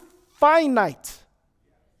you finite?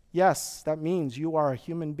 Yes. That means you are a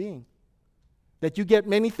human being. That you get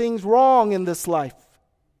many things wrong in this life.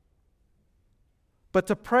 But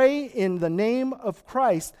to pray in the name of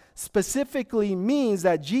Christ specifically means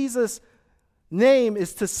that Jesus' name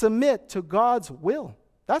is to submit to God's will.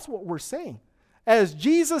 That's what we're saying. As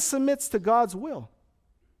Jesus submits to God's will,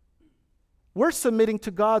 we're submitting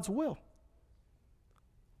to God's will.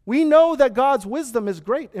 We know that God's wisdom is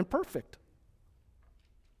great and perfect.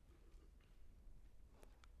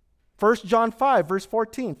 1 John 5, verse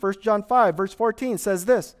 14. 1 John 5, verse 14 says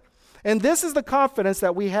this, and this is the confidence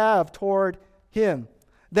that we have toward him,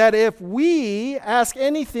 that if we ask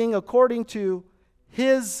anything according to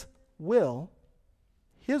his will,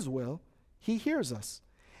 he hears us.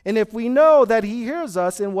 And if we know that he hears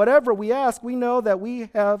us in whatever we ask, we know that we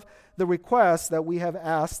have the request that we have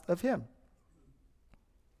asked of him.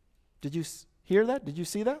 Did you hear that? Did you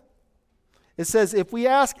see that? It says, if we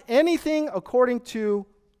ask anything according to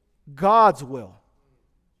God's will,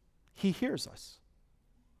 he hears us.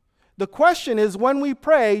 The question is, when we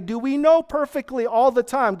pray, do we know perfectly all the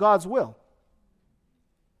time God's will?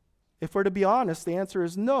 If we're to be honest, the answer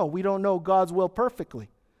is no. We don't know God's will perfectly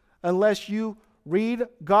unless you read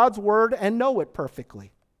God's word and know it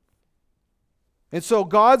perfectly. And so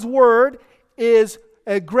God's word is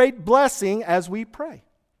a great blessing as we pray.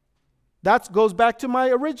 That goes back to my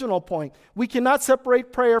original point. We cannot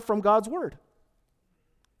separate prayer from God's word.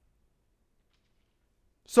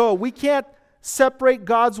 So we can't separate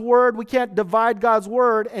God's word. We can't divide God's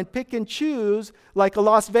word and pick and choose like a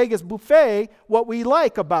Las Vegas buffet what we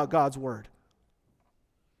like about God's word.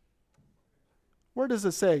 Where does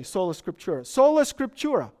it say sola scriptura? Sola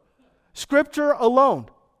scriptura. Scripture alone.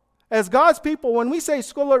 As God's people, when we say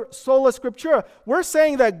sola scriptura, we're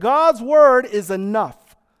saying that God's word is enough.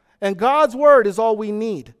 And God's word is all we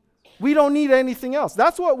need. We don't need anything else.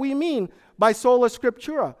 That's what we mean by sola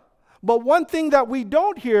scriptura. But one thing that we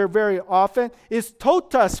don't hear very often is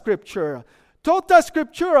tota scriptura. Tota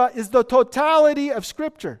scriptura is the totality of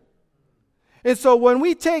Scripture. And so when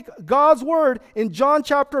we take God's word in John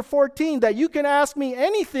chapter 14, that you can ask me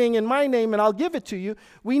anything in my name and I'll give it to you,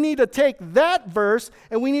 we need to take that verse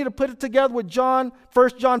and we need to put it together with 1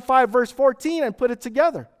 John 5 verse 14 and put it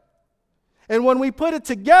together. And when we put it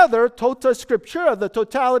together, tota scriptura, the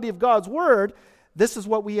totality of God's word, this is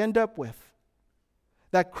what we end up with.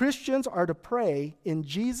 That Christians are to pray in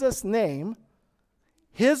Jesus' name,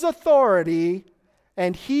 His authority,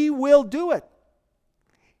 and He will do it.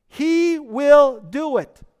 He will do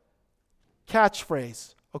it.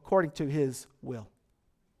 Catchphrase, according to His will.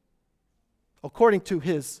 According to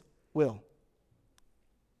His will.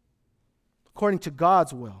 According to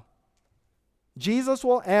God's will. Jesus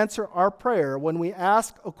will answer our prayer when we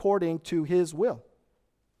ask according to His will.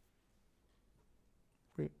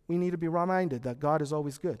 We need to be reminded that God is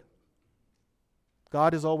always good.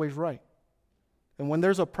 God is always right. And when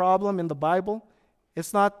there's a problem in the Bible,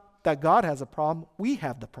 it's not that God has a problem, we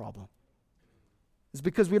have the problem. It's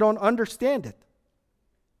because we don't understand it.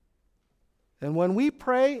 And when we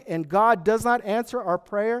pray and God does not answer our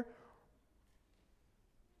prayer,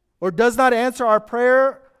 or does not answer our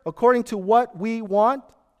prayer according to what we want,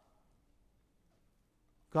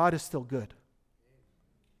 God is still good.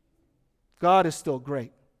 God is still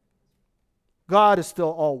great. God is still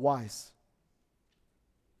all wise.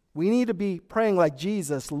 We need to be praying like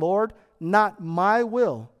Jesus, Lord, not my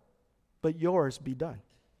will, but yours be done.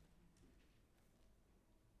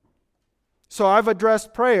 So I've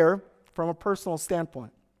addressed prayer from a personal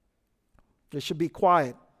standpoint. It should be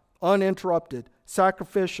quiet, uninterrupted,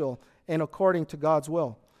 sacrificial, and according to God's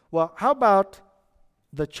will. Well, how about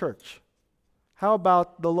the church? How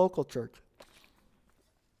about the local church?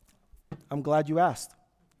 I'm glad you asked.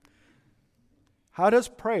 How does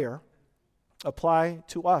prayer apply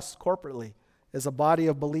to us corporately as a body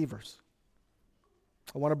of believers?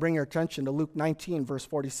 I want to bring your attention to Luke 19, verse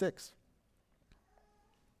 46.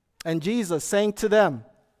 And Jesus saying to them,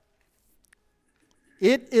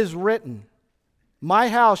 "It is written, my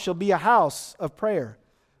house shall be a house of prayer,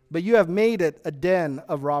 but you have made it a den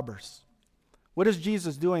of robbers." What is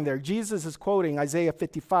Jesus doing there? Jesus is quoting Isaiah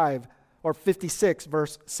 55 or 56,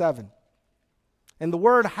 verse 7. And the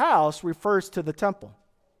word house refers to the temple.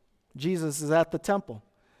 Jesus is at the temple.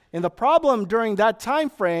 And the problem during that time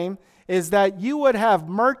frame is that you would have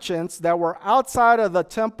merchants that were outside of the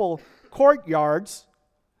temple courtyards,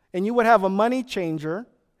 and you would have a money changer,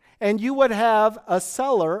 and you would have a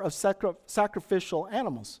seller of sacrificial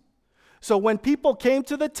animals. So when people came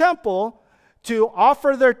to the temple to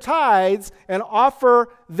offer their tithes and offer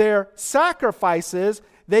their sacrifices,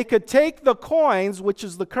 they could take the coins, which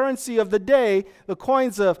is the currency of the day, the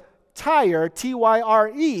coins of Tyre,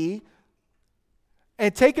 Tyre,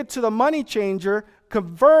 and take it to the money changer,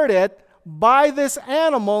 convert it, buy this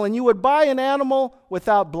animal, and you would buy an animal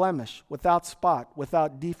without blemish, without spot,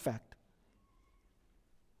 without defect.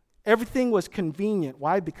 Everything was convenient.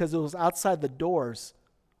 Why? Because it was outside the doors,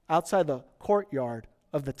 outside the courtyard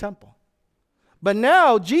of the temple. But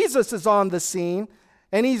now Jesus is on the scene,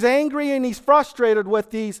 and He's angry and He's frustrated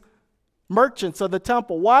with these merchants of the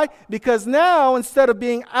temple. Why? Because now, instead of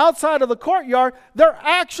being outside of the courtyard, they're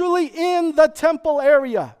actually in the temple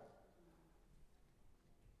area.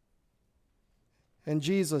 And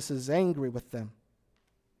Jesus is angry with them.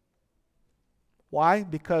 Why?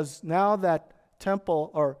 Because now that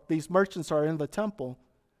temple, or these merchants are in the temple,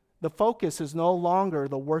 the focus is no longer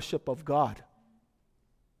the worship of God.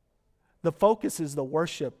 The focus is the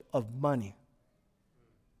worship of money.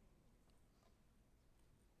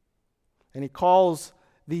 And He calls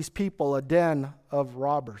these people a den of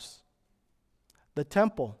robbers. The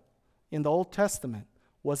temple in the Old Testament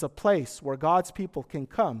was a place where God's people can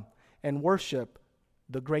come and worship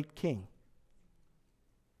the great King.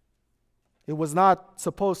 It was not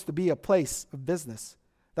supposed to be a place of business.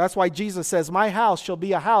 That's why Jesus says, my house shall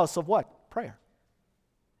be a house of what? Prayer.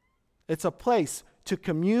 It's a place to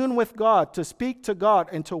commune with God, to speak to God,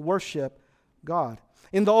 and to worship God.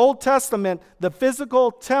 In the Old Testament, the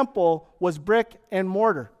physical temple was brick and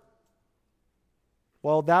mortar.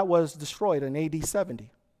 Well, that was destroyed in AD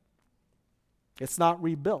 70. It's not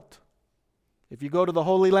rebuilt. If you go to the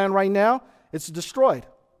Holy Land right now, it's destroyed.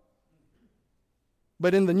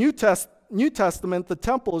 But in the New Testament, the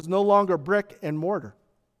temple is no longer brick and mortar,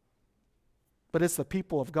 but it's the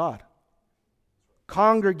people of God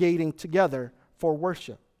congregating together for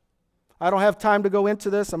worship. I don't have time to go into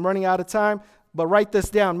this. I'm running out of time. But write this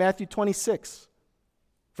down, Matthew 26.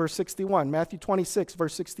 verse 61. Matthew 26,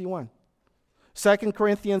 verse 61. 2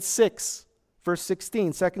 Corinthians 6, verse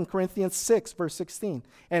 16. 2 Corinthians 6, verse 16.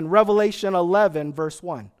 And Revelation 11, verse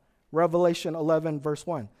 1. Revelation 11, verse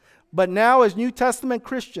 1. But now, as New Testament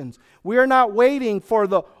Christians, we are not waiting for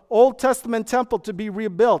the Old Testament temple to be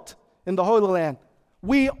rebuilt in the Holy Land.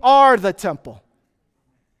 We are the temple.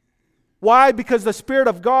 Why? Because the Spirit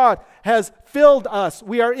of God has filled us.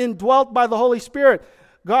 We are indwelt by the Holy Spirit.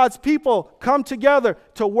 God's people come together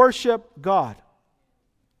to worship God.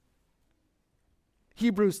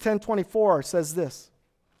 Hebrews 10:24 says this,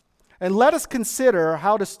 and let us consider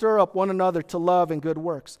how to stir up one another to love and good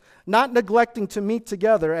works, not neglecting to meet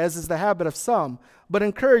together, as is the habit of some, but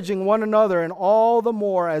encouraging one another, and all the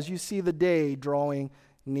more as you see the day drawing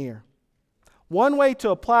near. One way to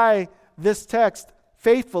apply this text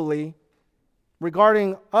faithfully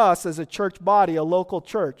regarding us as a church body, a local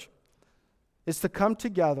church, is to come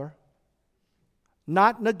together,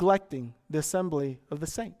 not neglecting the assembly of the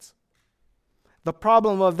saints. The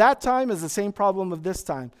problem of that time is the same problem of this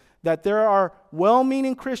time, that there are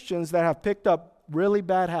well-meaning Christians that have picked up really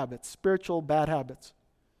bad habits, spiritual bad habits.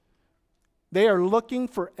 They are looking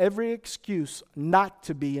for every excuse not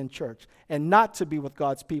to be in church and not to be with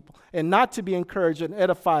God's people and not to be encouraged and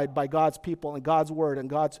edified by God's people and God's word and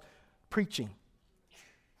God's preaching.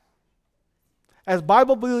 As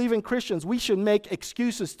Bible-believing Christians, we should make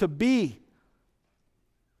excuses to be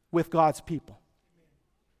with God's people.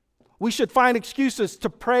 We should find excuses to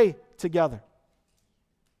pray together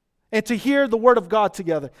and to hear the word of God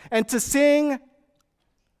together and to sing,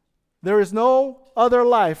 "There is no other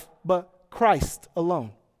life but Christ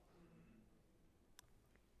alone."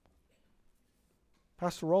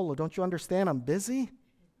 Pastor Rollo, don't you understand? I'm busy.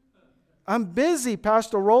 I'm busy,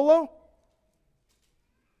 Pastor Rollo.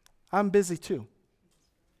 I'm busy too.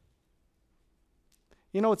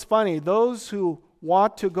 You know, it's funny. Those who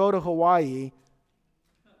want to go to Hawaii,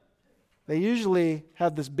 they usually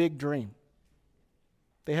have this big dream.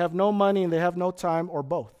 They have no money and they have no time, or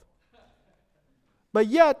both. But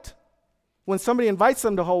yet, when somebody invites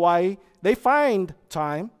them to Hawaii, they find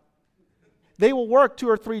time. They will work 2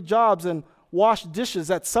 or 3 jobs and wash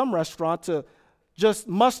dishes at some restaurant to just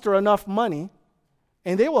muster enough money,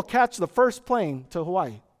 and they will catch the first plane to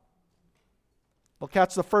Hawaii. They'll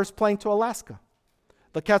catch the first plane to Alaska.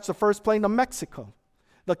 They'll catch the first plane to Mexico.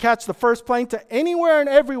 They'll catch the first plane to anywhere and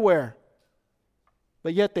everywhere.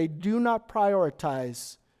 But yet they do not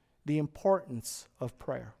prioritize the importance of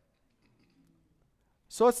prayer.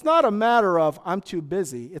 So it's not a matter of I'm too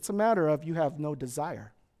busy. It's a matter of you have no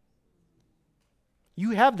desire.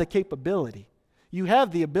 You have the capability. You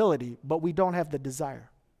have the ability, but we don't have the desire.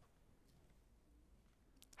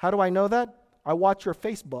 How do I know that? I watch your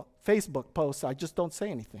Facebook posts. I just don't say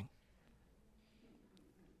anything.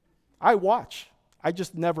 I watch. I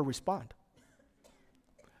just never respond.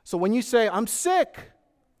 So when you say, "I'm sick,"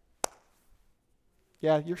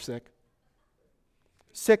 yeah, you're sick.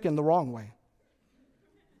 Sick in the wrong way.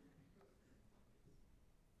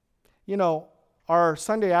 You know, our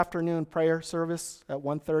Sunday afternoon prayer service at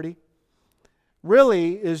 1:30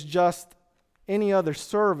 really is just any other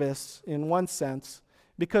service in one sense,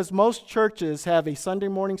 because most churches have a Sunday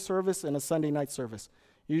morning service and a Sunday night service,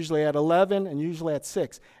 usually at 11 and usually at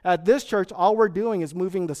 6. At this church, all we're doing is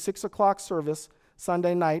moving the 6 o'clock service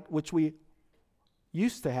Sunday night, which we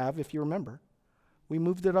used to have, if you remember. We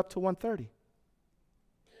moved it up to 1:30.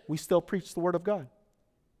 We still preach the Word of God,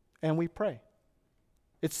 and we pray.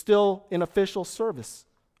 It's still an official service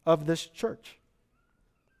of this church.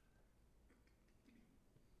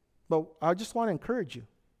 But I just want to encourage you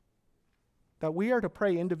that we are to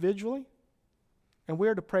pray individually and we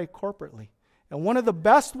are to pray corporately. And one of the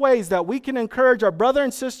best ways that we can encourage our brother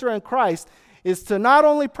and sister in Christ is to not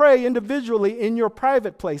only pray individually in your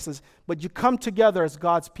private places, but you come together as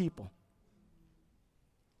God's people.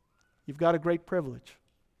 You've got a great privilege.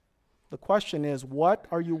 The question is, what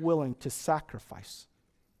are you willing to sacrifice?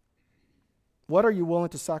 What are you willing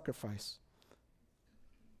to sacrifice?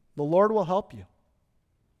 The Lord will help you.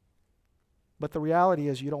 But the reality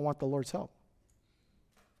is you don't want the Lord's help.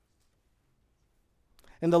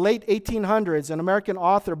 In the late 1800s, an American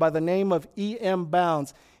author by the name of E.M.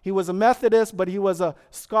 Bounds, he was a Methodist, but he was a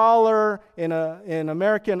scholar and an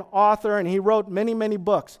American author, and he wrote many, many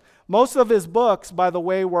books. Most of his books, by the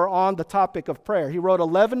way, were on the topic of prayer. He wrote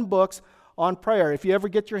 11 books on prayer. If you ever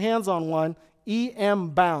get your hands on one,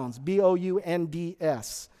 E.M. Bounds,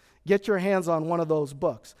 B-O-U-N-D-S. Get your hands on one of those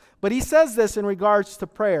books. But he says this in regards to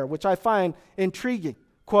prayer, which I find intriguing.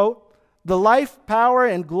 Quote, "The life, power,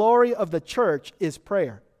 and glory of the church is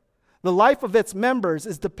prayer. The life of its members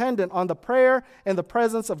is dependent on the prayer, and the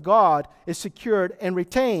presence of God is secured and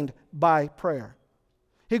retained by prayer.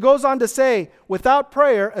 He goes on to say, without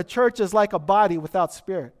prayer, a church is like a body without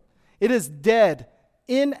spirit. It is dead,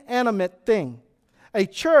 inanimate thing. A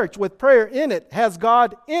church with prayer in it has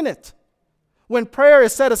God in it. When prayer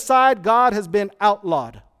is set aside, God has been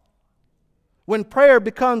outlawed. When prayer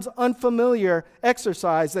becomes unfamiliar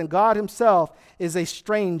exercise, then God himself is a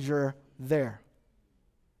stranger there.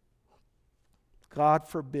 God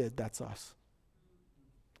forbid that's us.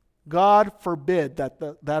 God forbid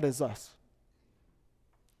that is us.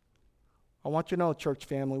 I want you to know, church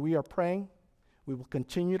family, we are praying. We will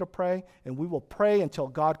continue to pray, and we will pray until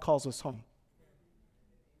God calls us home.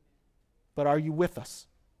 But are you with us?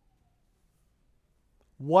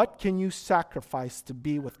 What can you sacrifice to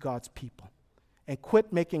be with God's people? And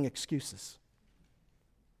quit making excuses.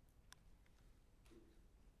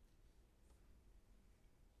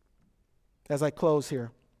 As I close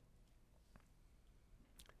here,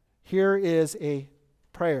 here is a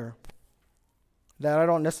prayer that I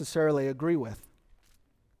don't necessarily agree with,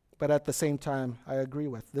 but at the same time I agree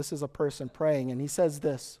with. This is a person praying, and he says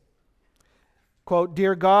this, quote,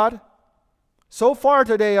 "Dear God, so far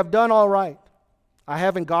today I've done all right. I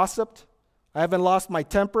haven't gossiped. I haven't lost my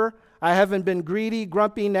temper. I haven't been greedy,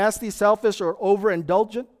 grumpy, nasty, selfish, or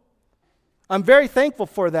overindulgent. I'm very thankful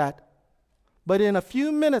for that. But in a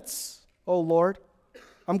few minutes, oh Lord,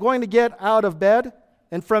 I'm going to get out of bed,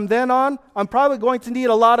 and from then on, I'm probably going to need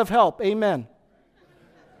a lot of help. Amen."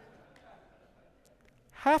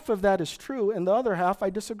 Half of that is true, and the other half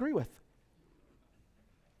I disagree with.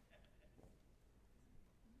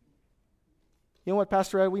 You know what,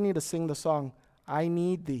 Pastor Ed? We need to sing the song, "I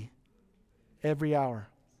Need Thee Every Hour."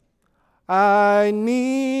 I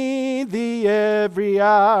need Thee every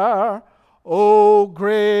hour, O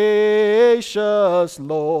gracious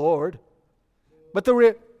Lord. But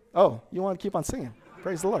you want to keep on singing.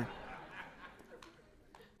 Praise the Lord.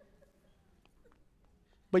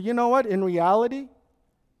 But you know what? In reality,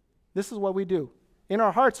 this is what we do. In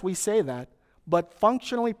our hearts, we say that. But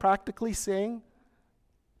functionally, practically saying,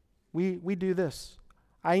 we do this.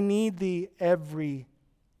 I need Thee every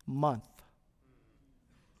month.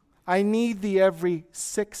 I need Thee every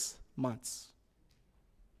 6 months.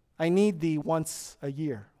 I need Thee once a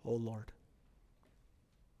year, O Lord.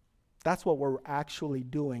 That's what we're actually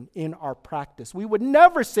doing in our practice. We would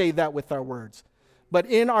never say that with our words. But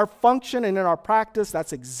in our function and in our practice,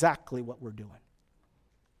 that's exactly what we're doing.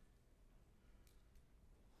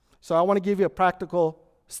 So I want to give you practical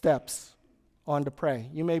steps on to pray.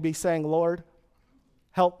 You may be saying, "Lord,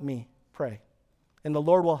 help me pray." And the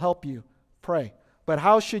Lord will help you pray. But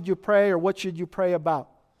how should you pray, or what should you pray about?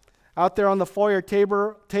 Out there on the foyer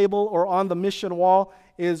table or on the mission wall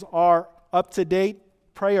is our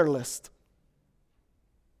up-to-date prayer list.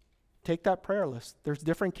 Take that prayer list. There's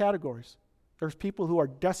different categories. There's people who are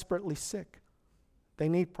desperately sick. They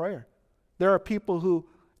need prayer. There are people who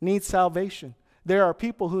need salvation. There are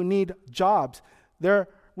people who need jobs.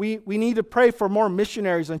 We need to pray for more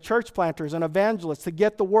missionaries and church planters and evangelists to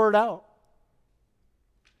get the word out.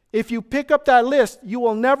 If you pick up that list, you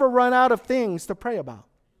will never run out of things to pray about.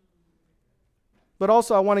 But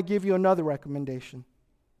also, I want to give you another recommendation.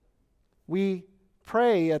 We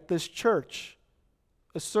pray at this church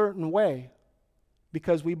a certain way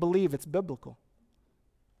because we believe it's biblical.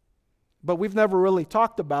 But we've never really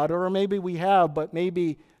talked about it, or maybe we have, but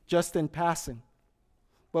maybe just in passing.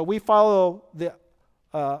 But we follow the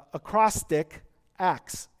acrostic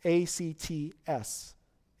ACTS, A-C-T-S.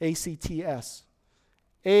 A-C-T-S.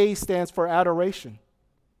 A stands for adoration.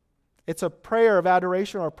 It's a prayer of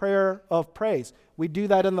adoration or a prayer of praise. We do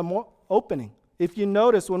that in the opening. If you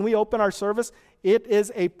notice, when we open our service, it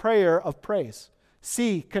is a prayer of praise.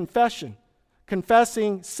 C, confession.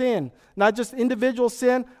 Confessing sin. Not just individual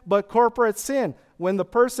sin, but corporate sin. When the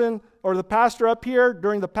person or the pastor up here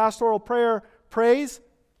during the pastoral prayer prays,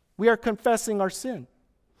 we are confessing our sin.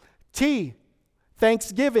 T,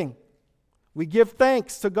 thanksgiving. We give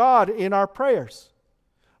thanks to God in our prayers.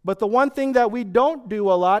 But the one thing that we don't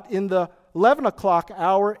do a lot in the 11 o'clock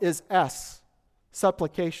hour is S,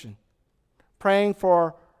 supplication. Praying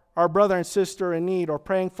for our brother and sister in need, or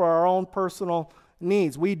praying for our own personal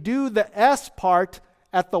needs. We do the S part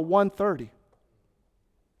at the 1:30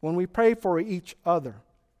 when we pray for each other.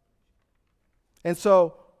 And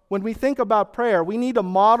so when we think about prayer, we need to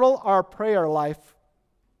model our prayer life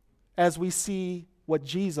as we see what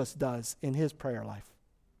Jesus does in his prayer life.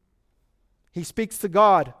 He speaks to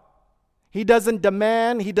God. He doesn't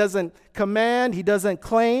demand, he doesn't command, he doesn't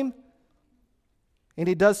claim. And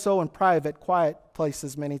he does so in private, quiet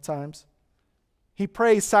places many times. He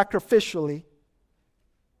prays sacrificially.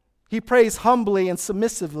 He prays humbly and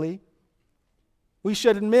submissively. We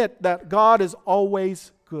should admit that God is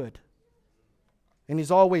always good. And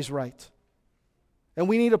He's always right. And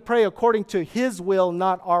we need to pray according to His will,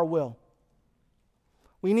 not our will.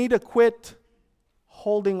 We need to quit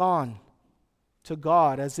holding on to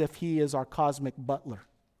God as if He is our cosmic butler.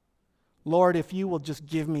 Lord, if you will just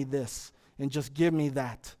give me this and just give me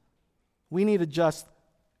that. We need to just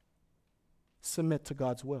submit to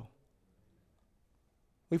God's will.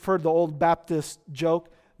 We've heard the old Baptist joke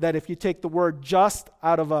that if you take the word just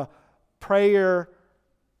out of a prayer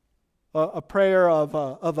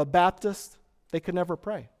of a Baptist, they could never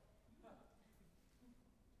pray.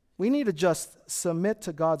 We need to just submit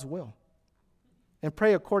to God's will and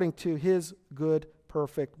pray according to His good,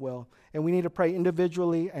 perfect will. And we need to pray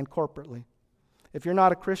individually and corporately. If you're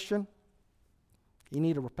not a Christian, you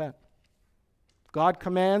need to repent. God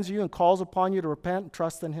commands you and calls upon you to repent and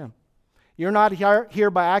trust in Him. You're not here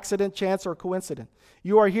by accident, chance, or coincidence.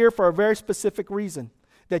 You are here for a very specific reason.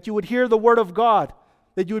 That you would hear the Word of God.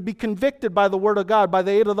 That you would be convicted by the Word of God, by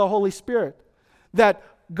the aid of the Holy Spirit. That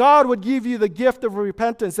God would give you the gift of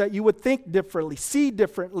repentance, that you would think differently, see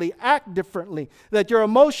differently, act differently. That your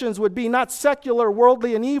emotions would be not secular,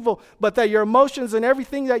 worldly, and evil, but that your emotions and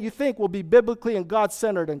everything that you think will be biblically and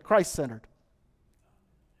God-centered and Christ-centered.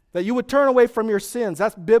 That you would turn away from your sins.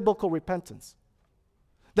 That's biblical repentance.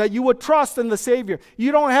 That you would trust in the Savior.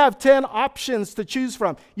 You don't have 10 options to choose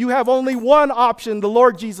from. You have only one option, the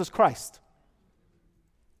Lord Jesus Christ.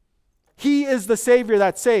 He is the Savior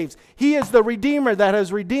that saves. He is the Redeemer that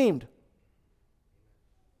has redeemed.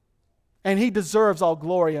 And He deserves all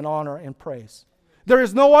glory and honor and praise. There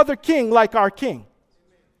is no other king like our King.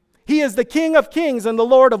 He is the King of kings and the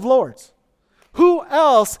Lord of lords. Who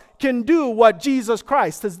else can do what Jesus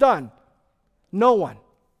Christ has done? No one.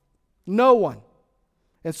 No one.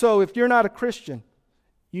 And so if you're not a Christian,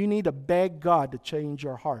 you need to beg God to change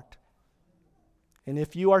your heart. And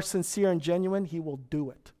if you are sincere and genuine, He will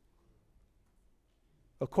do it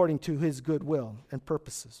according to His good will and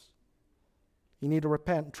purposes. You need to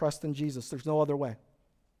repent and trust in Jesus. There's no other way.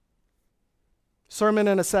 Sermon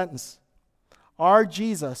in a sentence. Our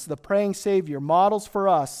Jesus, the praying Savior, models for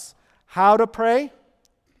us how to pray.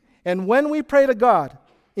 And when we pray to God,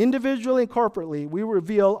 individually and corporately, we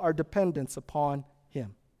reveal our dependence upon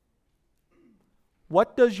Him.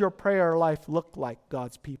 What does your prayer life look like,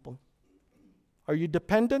 God's people? Are you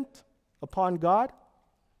dependent upon God?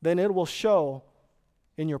 Then it will show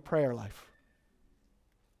in your prayer life.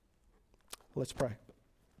 Let's pray.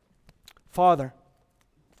 Father,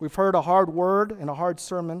 we've heard a hard word and a hard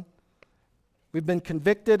sermon. We've been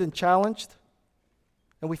convicted and challenged.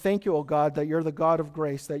 And we thank you, O God, that you're the God of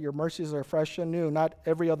grace, that your mercies are fresh and new, not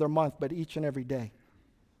every other month, but each and every day.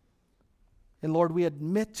 And Lord, we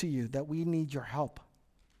admit to you that we need your help.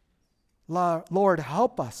 Lord,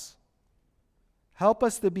 help us. Help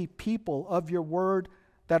us to be people of your word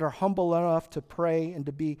that are humble enough to pray and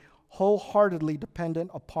to be wholeheartedly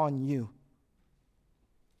dependent upon you.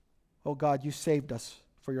 Oh God, you saved us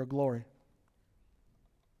for your glory.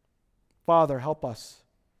 Father, help us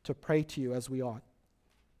to pray to you as we ought,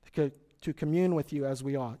 to commune with you as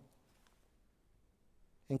we ought.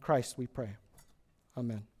 In Christ we pray.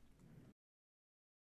 Amen.